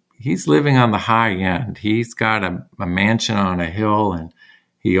living on the high end. He's got a mansion on a hill, and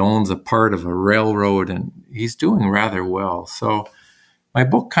he owns a part of a railroad, and he's doing rather well. So my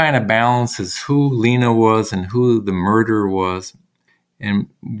book kind of balances who Lena was and who the murderer was, and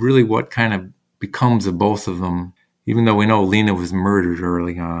really what kind of becomes of both of them. Even though we know Lena was murdered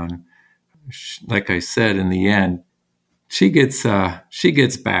early on, like I said, in the end, she gets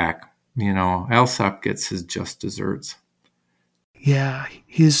back. Alsop gets his just desserts. Yeah,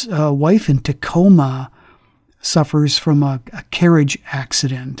 his wife in Tacoma suffers from a carriage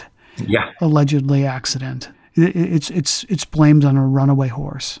accident. Yeah, allegedly accident. It's blamed on a runaway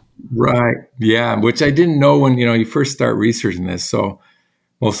horse. Right. Yeah, which I didn't know when you first start researching this. So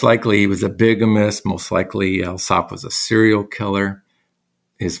most likely he was a bigamist. Most likely Alsop was a serial killer.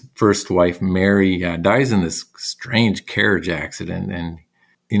 His first wife, Mary, dies in this strange carriage accident, and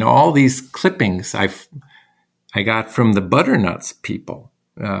all these clippings I got from the Butternuts people.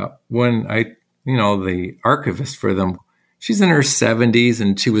 When the archivist for them, she's in her 70s,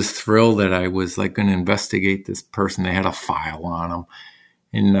 and she was thrilled that I was going to investigate this person. They had a file on him,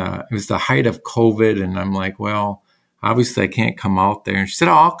 and it was the height of COVID. And I'm like, well, obviously I can't come out there. And she said,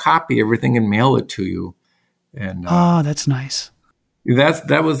 oh, I'll copy everything and mail it to you. And that's nice.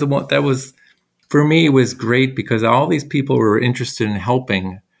 That was the one that was. For me, it was great because all these people were interested in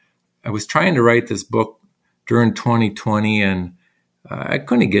helping. I was trying to write this book during 2020, and I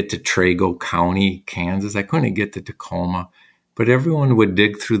couldn't get to Trego County, Kansas. I couldn't get to Tacoma, but everyone would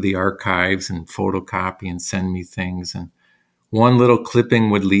dig through the archives and photocopy and send me things, and one little clipping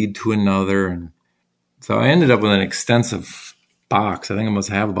would lead to another. And so I ended up with an extensive box. I think I must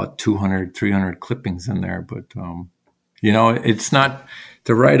have about 200, 300 clippings in there, but it's not,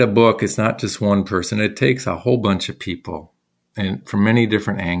 to write a book, it's not just one person. It takes a whole bunch of people, and from many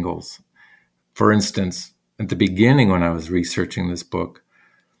different angles. For instance, at the beginning when I was researching this book,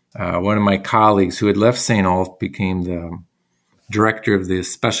 one of my colleagues who had left St. Olaf became the director of the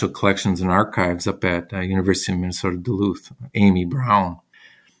Special Collections and Archives up at University of Minnesota Duluth, Amy Brown.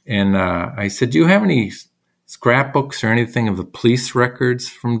 And I said, do you have any scrapbooks or anything of the police records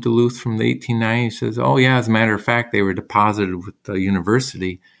from Duluth from the 1890s? He says, oh, yeah, as a matter of fact, they were deposited with the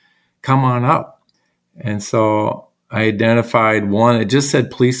university. Come on up. And so I identified one. It just said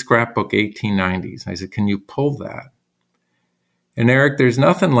Police Scrapbook 1890s. I said, can you pull that? And Eric, there's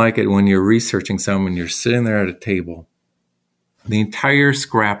nothing like it when you're researching someone, you're sitting there at a table. The entire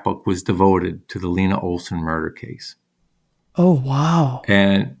scrapbook was devoted to the Lena Olson murder case. Oh, wow.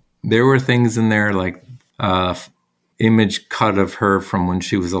 And there were things in there like image cut of her from when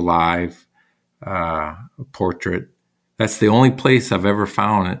she was alive, a portrait. That's the only place I've ever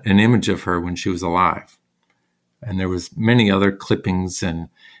found an image of her when she was alive. And there was many other clippings. And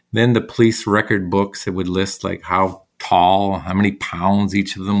then the police record books that would list like how tall, how many pounds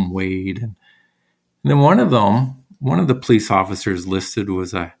each of them weighed. And then one of the police officers listed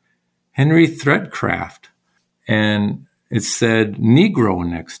was a Henry Threadcraft. And it said Negro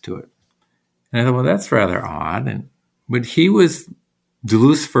next to it. And I thought, well, that's rather odd. But he was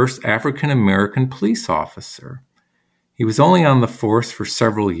Duluth's first African-American police officer. He was only on the force for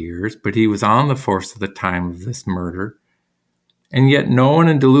several years, but he was on the force at the time of this murder. And yet no one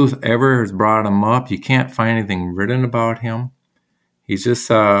in Duluth ever has brought him up. You can't find anything written about him. He's just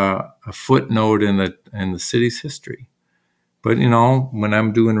a footnote in the city's history. But, when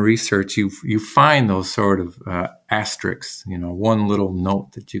I'm doing research, you find those sort of asterisks, one little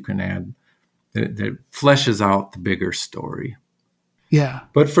note that you can add that fleshes out the bigger story. Yeah.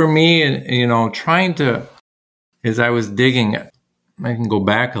 But for me, as I was digging, I can go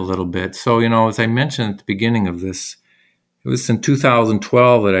back a little bit. So, as I mentioned at the beginning of this, it was in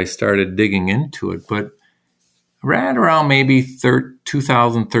 2012 that I started digging into it. But right around maybe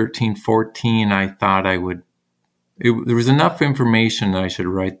 2013, 14, I thought there was enough information that I should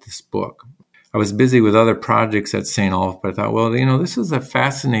write this book. I was busy with other projects at St. Olaf, but I thought, well, this is a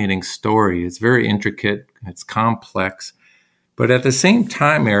fascinating story. It's very intricate. It's complex. But at the same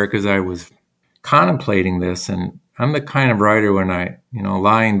time, Eric, as I was contemplating this, and I'm the kind of writer when I,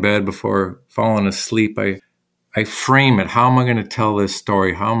 lie in bed before falling asleep, I frame it. How am I going to tell this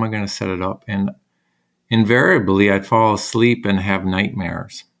story? How am I going to set it up? And invariably, I'd fall asleep and have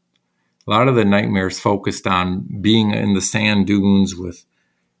nightmares. A lot of the nightmares focused on being in the sand dunes with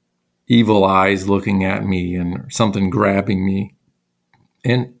evil eyes looking at me and something grabbing me.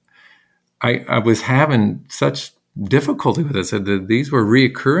 And I was having such difficulty with this. These were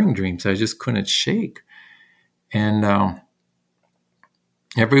reoccurring dreams I just couldn't shake. And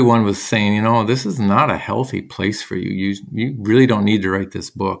everyone was saying, this is not a healthy place for you. You really don't need to write this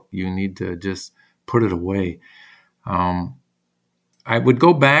book. You need to just put it away. I would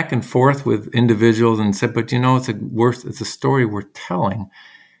go back and forth with individuals and say, but it's a story worth telling.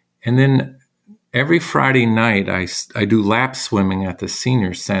 And then every Friday night, I do lap swimming at the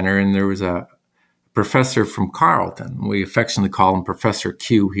senior center, and there was a professor from Carleton. We affectionately call him Professor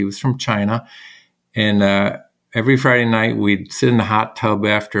Q. He was from China. And every Friday night, we'd sit in the hot tub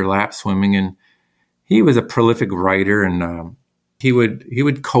after lap swimming, and he was a prolific writer, and he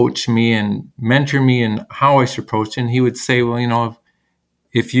would coach me and mentor me in how I should approach it. And he would say, well,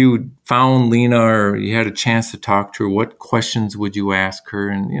 if you found Lena or you had a chance to talk to her, what questions would you ask her?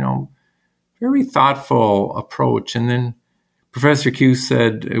 And, very thoughtful approach. And then Professor Q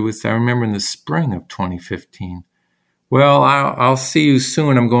said, I remember in the spring of 2015, well, I'll see you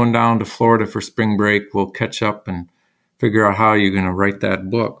soon. I'm going down to Florida for spring break. We'll catch up and figure out how you're going to write that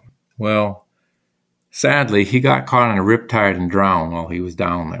book. Well, sadly, he got caught in a riptide and drowned while he was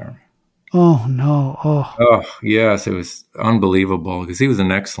down there. Oh, no. Oh, yes. It was unbelievable because he was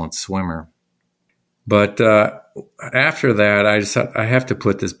an excellent swimmer. But after that, I just thought, I have to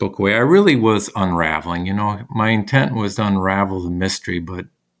put this book away. I really was unraveling. My intent was to unravel the mystery, but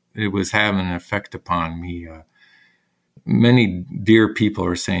it was having an effect upon me. Many dear people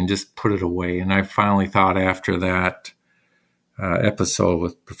are saying, just put it away. And I finally thought after that episode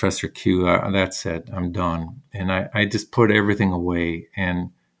with Professor Q, that's it. I'm done. And I just put everything away.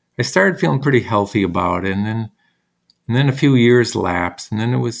 And I started feeling pretty healthy about it. And then a few years lapsed. And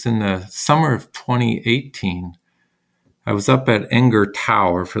then it was in the summer of 2018. I was up at Enger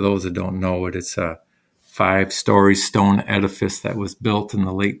Tower. For those that don't know it, it's a 5-story stone edifice that was built in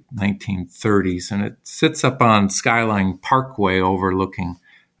the late 1930s. And it sits up on Skyline Parkway overlooking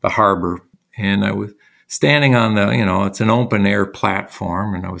the harbor. And I was standing on it's an open air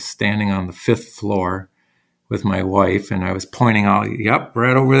platform. And I was standing on the 5th floor with my wife, and I was pointing out, yep,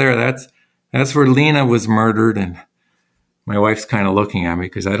 right over there. That's where Lena was murdered. And my wife's kind of looking at me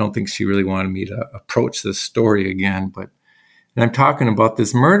because I don't think she really wanted me to approach this story again. And I'm talking about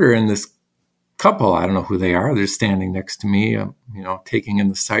this murder, and this couple, I don't know who they are. They're standing next to me, taking in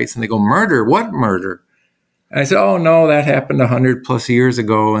the sights, and they go, "Murder? What murder?" And I said, "Oh no, that happened 100+ years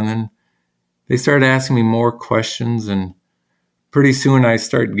ago." And then they started asking me more questions, and pretty soon I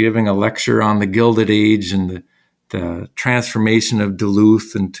started giving a lecture on the Gilded Age and the transformation of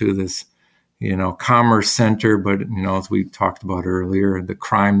Duluth into this, commerce center, but, as we talked about earlier, the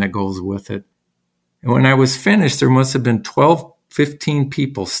crime that goes with it. And when I was finished, there must have been 12, 15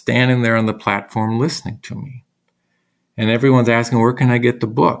 people standing there on the platform listening to me. And everyone's asking, where can I get the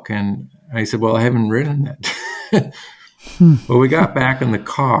book? And I said, well, I haven't written it. Well, we got back in the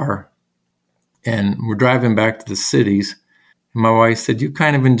car and we're driving back to the cities. And my wife said, you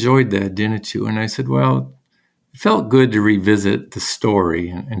kind of enjoyed that, didn't you? And I said, well, it felt good to revisit the story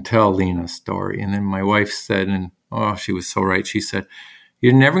and tell Lena's story. And then my wife said, and she was so right. She said,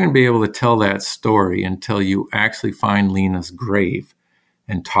 you're never going to be able to tell that story until you actually find Lena's grave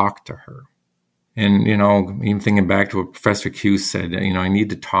and talk to her. And, even thinking back to what Professor Q said, I need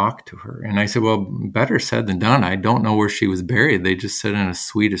to talk to her. And I said, well, better said than done. I don't know where she was buried. They just said in a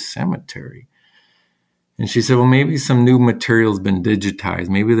Swedish cemetery. And she said, well, maybe some new material's been digitized.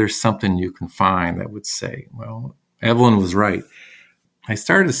 Maybe there's something you can find that would say, well, Evelyn was right. I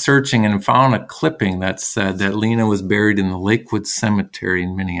started searching and found a clipping that said that Lena was buried in the Lakewood Cemetery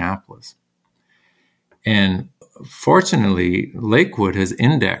in Minneapolis. And fortunately, Lakewood has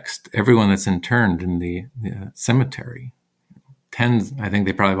indexed everyone that's interned in the cemetery. I think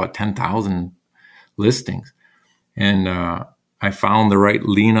they probably about 10,000 listings. And I found the right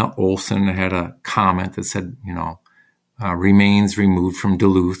Lena Olson that had a comment that said, remains removed from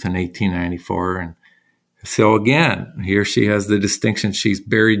Duluth in 1894. And so again, here she has the distinction. She's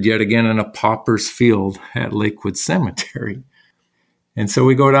buried yet again in a pauper's field at Lakewood Cemetery. And so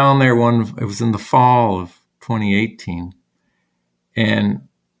we go down there it was in the fall of 2018. And,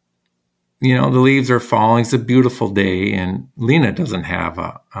 the leaves are falling. It's a beautiful day. And Lena doesn't have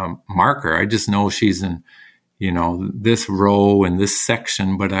a marker. I just know she's in, this row and this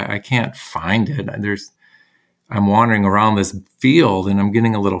section, but I can't find it. I'm wandering around this field and I'm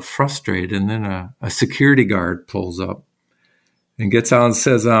getting a little frustrated. And then a security guard pulls up and gets out and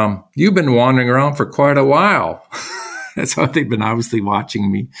says, you've been wandering around for quite a while. That's how they've been obviously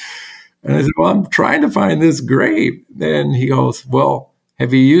watching me. And I said, well, I'm trying to find this grave. Then he goes, well,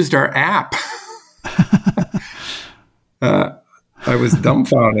 have you used our app? I was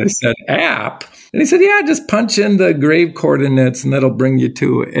dumbfounded. I said, app? And he said, yeah, just punch in the grave coordinates and that'll bring you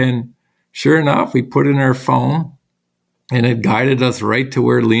to it. And sure enough, we put in our phone and it guided us right to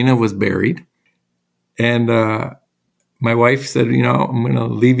where Lena was buried. And my wife said, I'm going to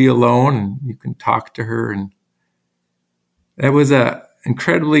leave you alone and you can talk to her. And that was a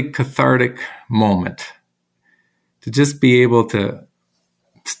incredibly cathartic moment to just be able to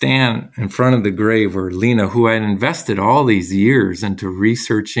stand in front of the grave where Lena, who I had invested all these years into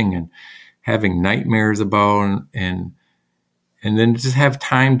researching and having nightmares about, and then just have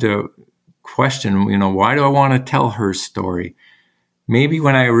time to question, why do I want to tell her story? Maybe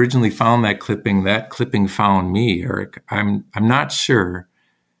when I originally found that clipping found me, Eric. I'm not sure.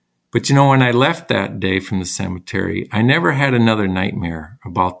 But when I left that day from the cemetery, I never had another nightmare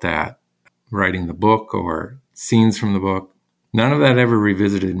about that, writing the book or scenes from the book. None of that ever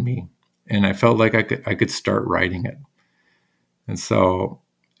revisited me. And I felt like I could start writing it. And so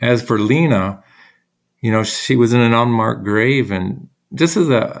as for Lena, she was in an unmarked grave. And just as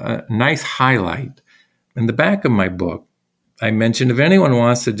a nice highlight, in the back of my book, I mentioned if anyone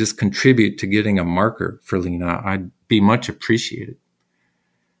wants to just contribute to getting a marker for Lena, I'd be much appreciated.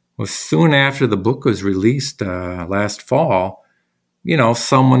 Well, soon after the book was released last fall,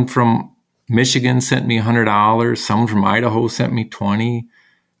 someone from Michigan sent me $100. Someone from Idaho sent me $20.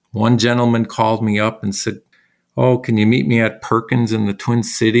 One gentleman called me up and said, oh, can you meet me at Perkins in the Twin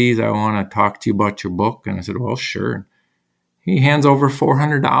Cities? I want to talk to you about your book. And I said, well, sure. He hands over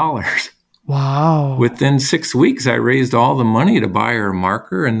 $400. Wow. Within 6 weeks, I raised all the money to buy her a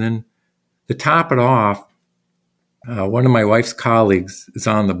marker. And then to top it off, one of my wife's colleagues is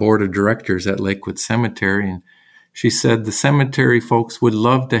on the board of directors at Lakewood Cemetery. And she said, the cemetery folks would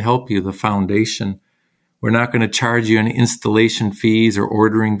love to help you, the foundation. We're not going to charge you any installation fees or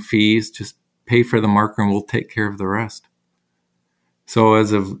ordering fees. Just pay for the marker and we'll take care of the rest. So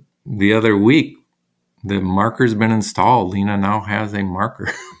as of the other week, the marker's been installed. Lena now has a marker.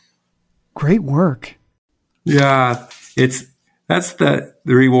 Great work. Yeah, that's the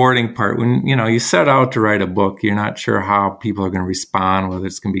rewarding part. When, you set out to write a book, you're not sure how people are going to respond, whether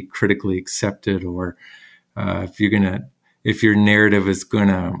it's going to be critically accepted or if your narrative is going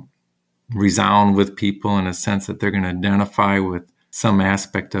to resound with people in a sense that they're going to identify with some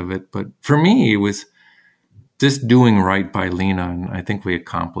aspect of it. But for me, it was just doing right by Lena, and I think we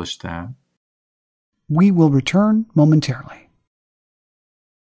accomplished that. We will return momentarily.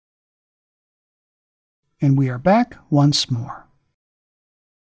 And we are back once more.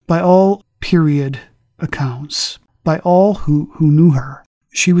 By all period accounts, by all who knew her,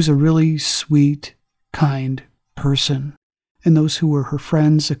 she was a really sweet, kind person. And those who were her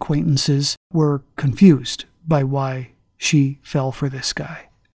friends, acquaintances, were confused by why she fell for this guy.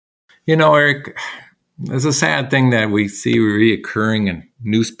 You know, Eric, it's a sad thing that we see reoccurring in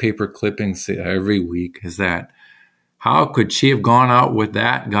newspaper clippings every week is that how could she have gone out with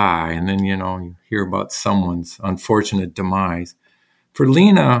that guy? And then, you hear about someone's unfortunate demise. For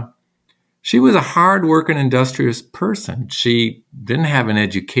Lena, she was a hard-working, industrious person. She didn't have an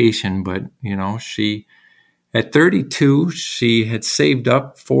education, but, at 32, she had saved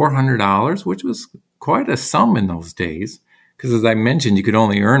up $400, which was quite a sum in those days. Because as I mentioned, you could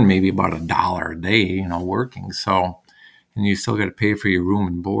only earn maybe about $1 a day, working. So, and you still got to pay for your room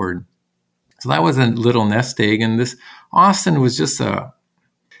and board. So that was a little nest egg. And this Austin was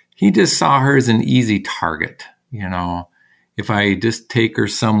he just saw her as an easy target. If I just take her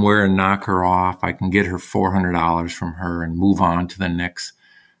somewhere and knock her off, I can get her $400 from her and move on to the next.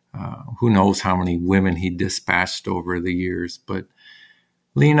 Who knows how many women he dispatched over the years. But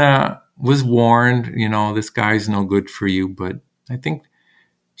Lena was warned, this guy's no good for you. But I think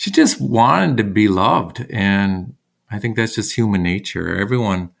she just wanted to be loved. And I think that's just human nature.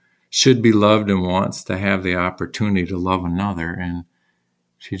 Everyone should be loved and wants to have the opportunity to love another. And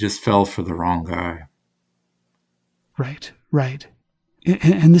she just fell for the wrong guy. Right.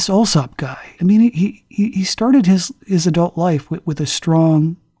 And this Alsop guy, I mean, he started his adult life with a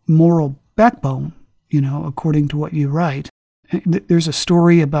strong moral backbone, according to what you write. There's a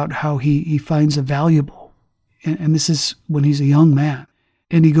story about how he finds a valuable, and this is when he's a young man,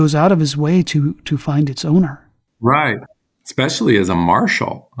 and he goes out of his way to find its owner. Right, especially as a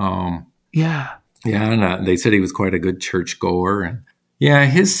marshal. Yeah, and they said he was quite a good churchgoer.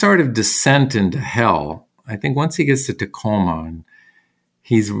 And his sort of descent into hell, I think once he gets to Tacoma, and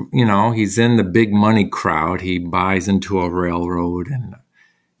he's in the big money crowd, he buys into a railroad,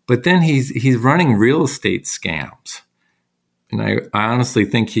 but then he's running real estate scams. And I honestly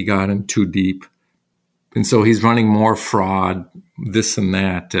think he got in too deep. And so he's running more fraud, this and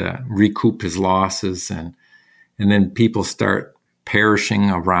that, to recoup his losses. And then people start perishing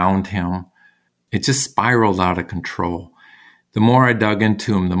around him. It just spiraled out of control. The more I dug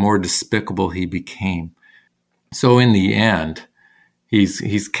into him, the more despicable he became. So in the end,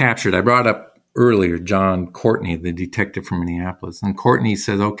 he's captured. I brought up earlier John Courtney, the detective from Minneapolis. And Courtney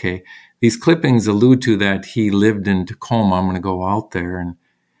says, okay, these clippings allude to that he lived in Tacoma. I'm going to go out there. And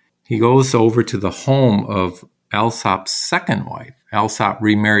he goes over to the home of Alsop's second wife. Alsop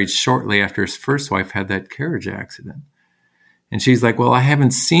remarried shortly after his first wife had that carriage accident. And she's like, well, I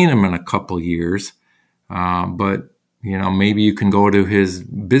haven't seen him in a couple years, but, maybe you can go to his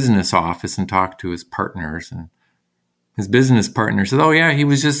business office and talk to his partners. And his business partner says, oh, yeah, he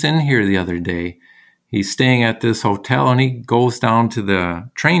was just in here the other day. He's staying at this hotel, and he goes down to the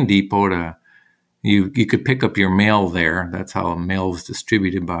train depot you could pick up your mail there. That's how mail was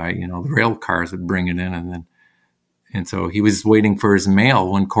distributed by, the rail cars would bring it in. And so he was waiting for his mail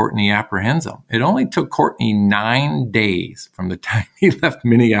when Courtney apprehends him. It only took Courtney 9 days from the time he left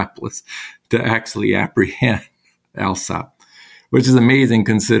Minneapolis to actually apprehend Alsop, which is amazing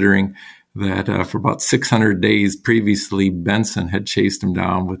considering that for about 600 days previously, Benson had chased him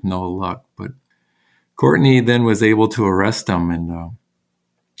down with no luck. But Courtney then was able to arrest him, and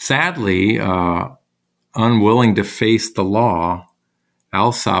sadly, unwilling to face the law,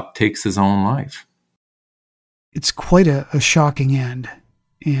 Alsop takes his own life. It's quite a shocking end,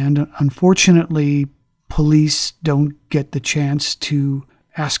 and unfortunately, police don't get the chance to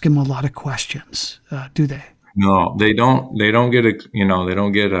ask him a lot of questions, do they? No, they don't. They don't get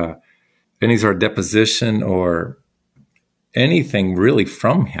any sort of deposition or anything really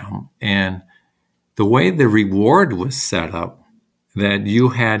from him. And the way the reward was set up, that you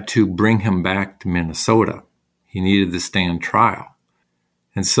had to bring him back to Minnesota. He needed to stand trial.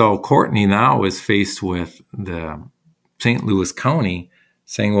 And so Courtney now is faced with the St. Louis County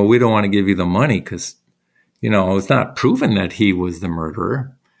saying, well, we don't want to give you the money because, it's not proven that he was the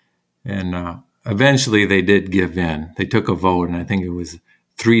murderer. And eventually they did give in. They took a vote, and I think it was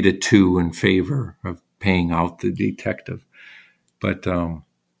 3-2 in favor of paying out the detective. But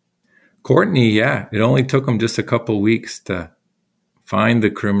Courtney, it only took him just a couple weeks to find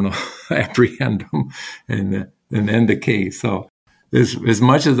the criminal, apprehend him, and end the case. So as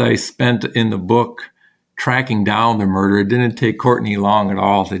much as I spent in the book tracking down the murder, it didn't take Courtney long at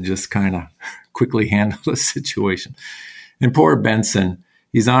all to just kind of quickly handle the situation. And poor Benson,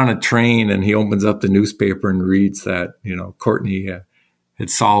 he's on a train and he opens up the newspaper and reads that, Courtney had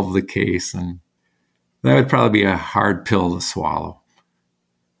solved the case. And that would probably be a hard pill to swallow.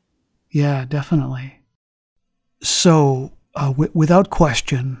 Yeah, definitely. So, without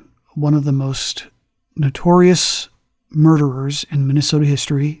question, one of the most notorious murderers in Minnesota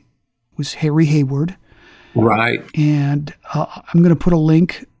history was Harry Hayward. Right. And I'm going to put a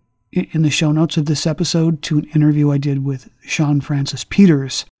link in the show notes of this episode to an interview I did with Sean Francis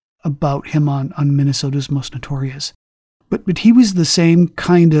Peters about him on Minnesota's Most Notorious. But he was the same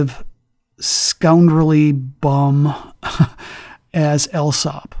kind of scoundrelly bum as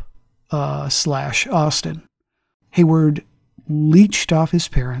Alsop / Austin. Hayward leeched off his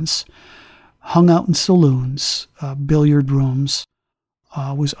parents, hung out in saloons, billiard rooms,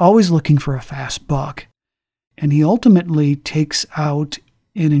 was always looking for a fast buck, and he ultimately takes out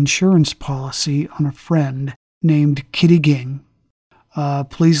an insurance policy on a friend named Kitty Ging.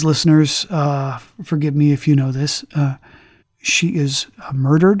 Please, listeners, forgive me if you know this. She is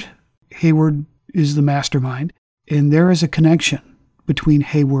murdered. Hayward is the mastermind, and there is a connection between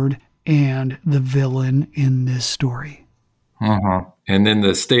Hayward and the villain in this story. Uh-huh. And in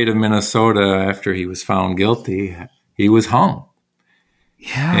the state of Minnesota, after he was found guilty, he was hung.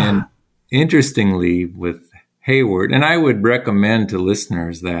 Yeah. And interestingly, with Hayward, and I would recommend to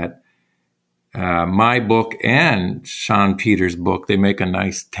listeners that my book and Sean Peters' book, they make a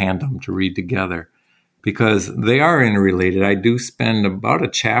nice tandem to read together because they are interrelated. I do spend about a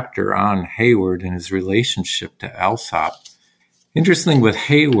chapter on Hayward and his relationship to Alsop. Interesting with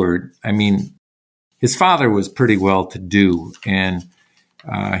Hayward, I mean, his father was pretty well-to-do, and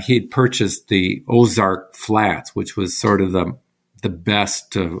he had purchased the Ozark Flats, which was sort of the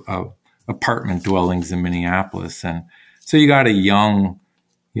best of apartment dwellings in Minneapolis. And so you got a young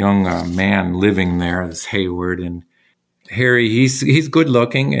man living there, this Hayward. And Harry, he's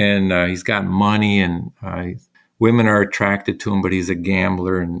good-looking, and he's got money, and women are attracted to him, but he's a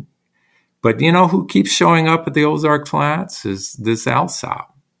gambler. But you know who keeps showing up at the Ozark Flats is this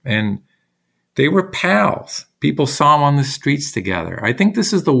Alsop. And they were pals. People saw them on the streets together. I think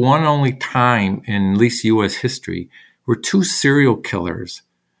this is the one only time in at least U.S. history where two serial killers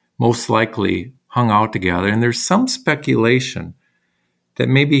most likely hung out together. And there's some speculation that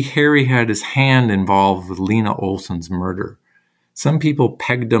maybe Harry had his hand involved with Lena Olson's murder. Some people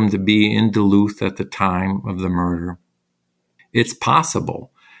pegged him to be in Duluth at the time of the murder. It's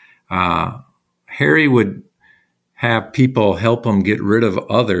possible. Harry would have people help him get rid of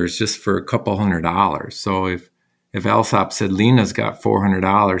others just for a couple $100. So if Alsop said, Lena's got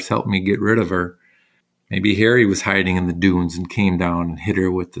 $400, help me get rid of her, maybe Harry was hiding in the dunes and came down and hit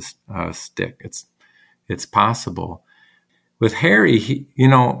her with the stick. It's possible. With Harry,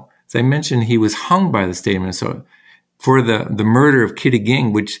 as I mentioned, he was hung by the state of Minnesota for the murder of Kitty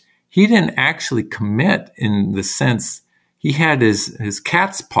Ging, which he didn't actually commit in the sense he had his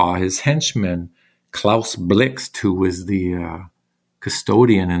cat's paw, his henchman, Klaus Blixt, who was the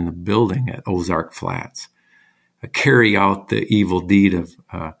custodian in the building at Ozark Flats, carry out the evil deed of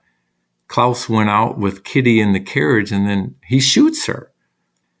Klaus went out with Kitty in the carriage, and then he shoots her.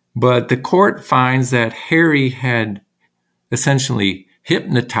 But the court finds that Harry had essentially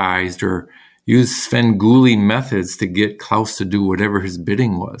hypnotized or used Svengoolie methods to get Klaus to do whatever his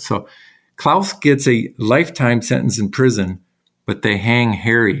bidding was. So Klaus gets a lifetime sentence in prison, but they hang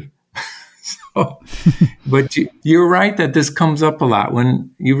Harry. But you're right that this comes up a lot.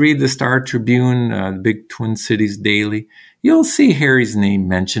 When you read the Star Tribune, the big Twin Cities daily, you'll see Harry's name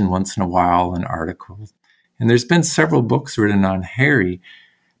mentioned once in a while in articles. And there's been several books written on Harry,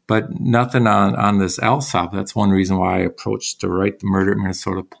 but nothing on this Alsop. That's one reason why I approached to write The Murder at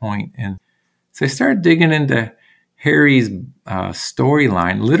Minnesota Point. And so I started digging into Harry's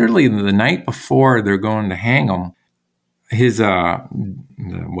storyline. Literally the night before they're going to hang him, his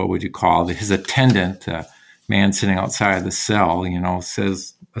what would you call it? His attendant, man sitting outside the cell,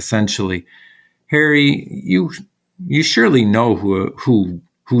 says essentially, Harry, you surely know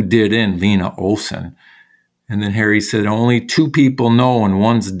who did in Lena Olson. And then Harry said, only two people know and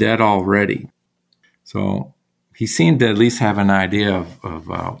one's dead already. So he seemed to at least have an idea of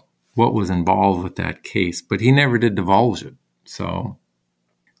what was involved with that case, but he never did divulge it. So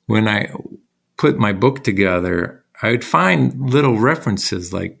when I put my book together, I would find little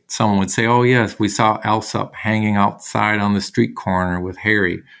references, like someone would say, oh, yes, we saw Alsop hanging outside on the street corner with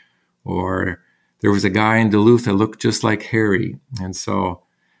Harry. Or there was a guy in Duluth that looked just like Harry. And so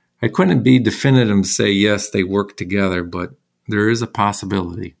I couldn't be definitive and say, yes, they worked together, but there is a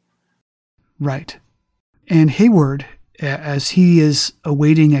possibility. Right. And Hayward, as he is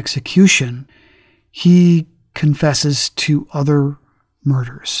awaiting execution, he confesses to other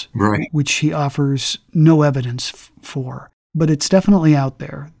murders, right, which he offers no evidence for. But it's definitely out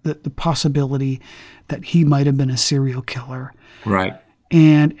there, the possibility that he might have been a serial killer. Right.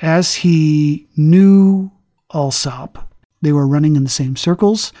 And as he knew Alsop. They were running in the same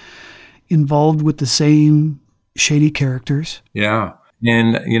circles, involved with the same shady characters. Yeah.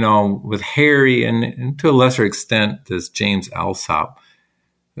 And, with Harry and to a lesser extent, this James Alsop,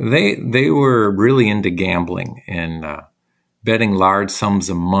 they were really into gambling and betting large sums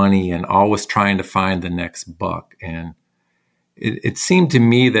of money and always trying to find the next buck. And it seemed to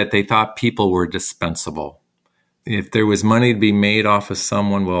me that they thought people were dispensable. If there was money to be made off of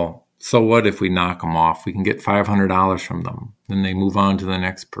someone, well, so what if we knock them off? We can get $500 from them. Then they move on to the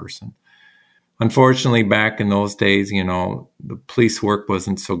next person. Unfortunately, back in those days, the police work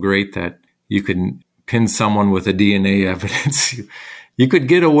wasn't so great that you could pin someone with a DNA evidence. You could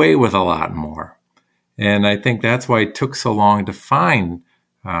get away with a lot more. And I think that's why it took so long to find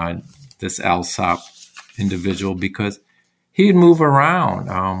this Alsop individual, because he'd move around.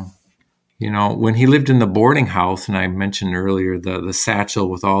 When he lived in the boarding house, and I mentioned earlier the satchel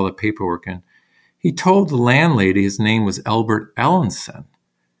with all the paperwork in, he told the landlady his name was Albert Ellenson.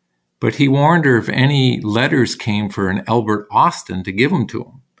 But he warned her if any letters came for an Albert Austin to give them to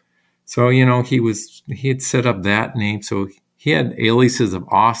him. So, he had set up that name. So he had aliases of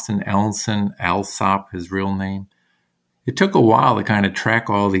Austin, Ellenson, Alsop, his real name. It took a while to kind of track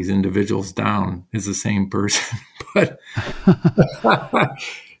all these individuals down as the same person. But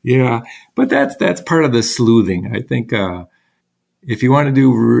yeah, but that's part of the sleuthing. I think if you want to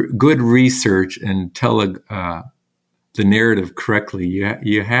do good research and tell the narrative correctly,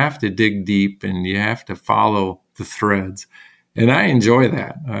 you have to dig deep and you have to follow the threads. And I enjoy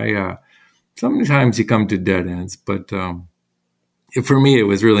that. Sometimes you come to dead ends, but for me, it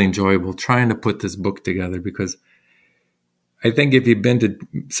was really enjoyable trying to put this book together, because I think if you've been to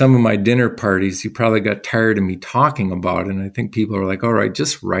some of my dinner parties, you probably got tired of me talking about it. And I think people are like, all right,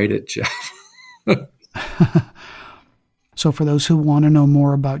 just write it, Jeff. So for those who want to know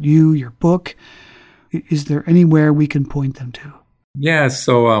more about you, your book, is there anywhere we can point them to? Yeah,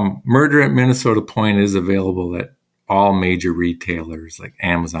 so Murder at Minnesota Point is available at all major retailers like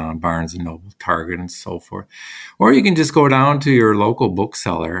Amazon, Barnes & Noble, Target, and so forth. Or you can just go down to your local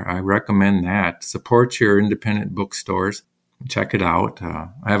bookseller. I recommend that. Support your independent bookstores. Check it out.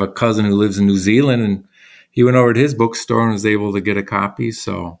 I have a cousin who lives in New Zealand, and he went over to his bookstore and was able to get a copy.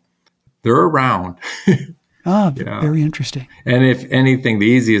 So they're around. Yeah. Very interesting. And if anything, the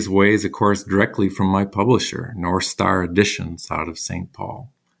easiest way is, of course, directly from my publisher, North Star Editions out of St.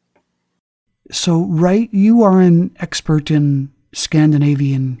 Paul. So, right, you are an expert in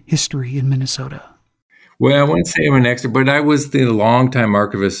Scandinavian history in Minnesota. Well, I wouldn't say I'm an expert, but I was the longtime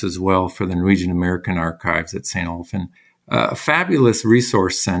archivist as well for the Norwegian American Archives at St. Olaf. A fabulous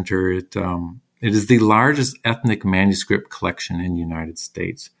resource center. It is the largest ethnic manuscript collection in the United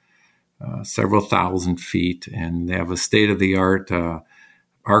States. Several thousand feet, and they have a state-of-the-art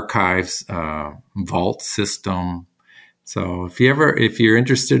archives vault system. So if you're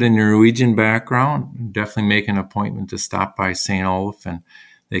interested in your Norwegian background, definitely make an appointment to stop by St. Olaf, and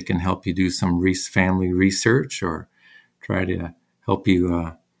they can help you do some family research or try to help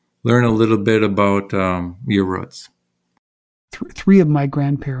you learn a little bit about your roots. Three of my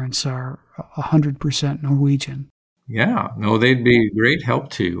grandparents are 100% Norwegian. Yeah, no, they'd be a great help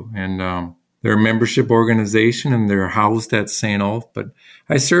to you. And they're a membership organization, and they're housed at St. Olaf. But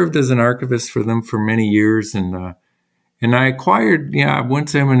I served as an archivist for them for many years, and I acquired, I wouldn't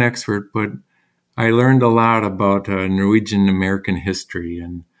say I'm an expert, but I learned a lot about Norwegian American history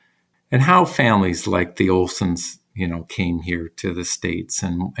and how families like the Olsons, came here to the States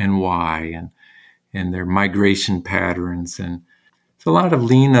and why, and their migration patterns. And it's a lot of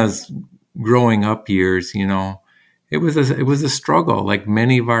Lena's growing up years, It was a struggle like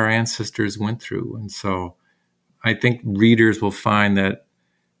many of our ancestors went through. And so I think readers will find that,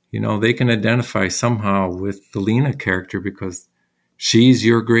 they can identify somehow with the Lena character because she's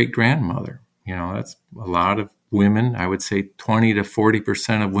your great-grandmother. That's a lot of women. I would say 20 to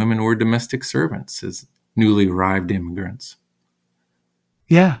 40% of women were domestic servants as newly arrived immigrants.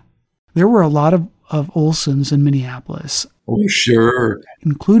 Yeah. There were a lot of Olsons in Minneapolis. Oh, sure.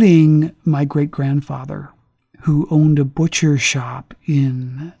 Including my great-grandfather, who owned a butcher shop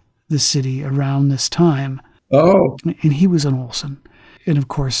in the city around this time. Oh. And he was an Olson. And of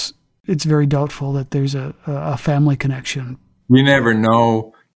course, it's very doubtful that there's a family connection. You never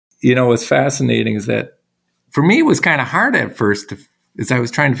know. What's fascinating is that for me, it was kind of hard at first as I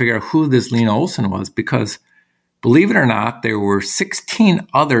was trying to figure out who this Lena Olson was, because believe it or not, there were 16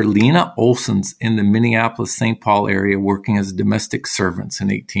 other Lena Olsons in the Minneapolis-St. Paul area working as domestic servants in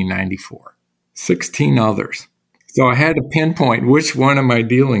 1894. 16 others. So I had to pinpoint which one am I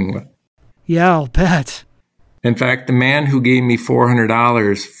dealing with. Yeah, I'll bet. In fact, the man who gave me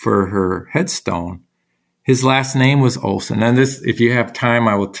 $400 for her headstone, His last name was Olson. And this, if you have time,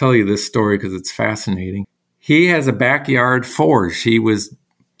 I will tell you this story because it's fascinating. He has a backyard forge. He was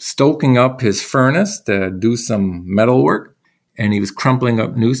stoking up his furnace to do some metal work, and he was crumpling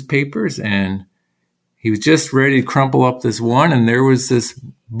up newspapers, and he was just ready to crumple up this one, and there was this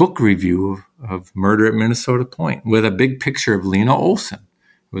book review of Murder at Minnesota Point with a big picture of Lena Olson.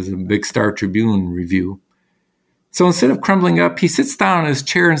 It was a big Star Tribune review. So instead of crumpling up, he sits down in his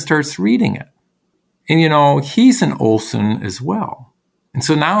chair and starts reading it. And, he's an Olson as well. And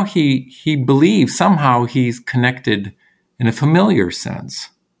so now he believes somehow he's connected in a familiar sense.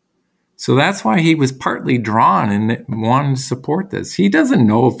 So that's why he was partly drawn and wanted to support this. He doesn't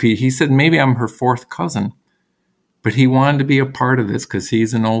know if he said, maybe I'm her fourth cousin, but he wanted to be a part of this because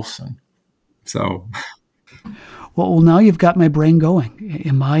he's an Olson. So. Well, now you've got my brain going.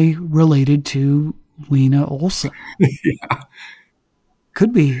 Am I related to Lena Olson? Yeah.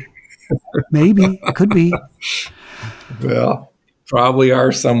 Could be. Maybe. Could be. Well, probably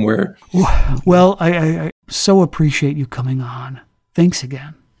are somewhere. Well, I so appreciate you coming on. Thanks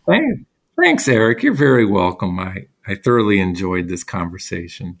again. Thanks, Eric. You're very welcome. I thoroughly enjoyed this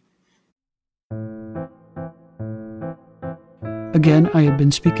conversation. Again, I have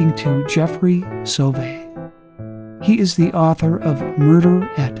been speaking to Jeffrey Sauve. He is the author of Murder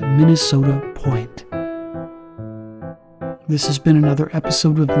at Minnesota Point. This has been another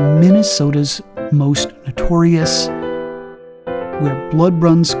episode of Minnesota's Most Notorious, where blood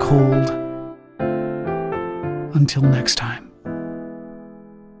runs cold. Until next time.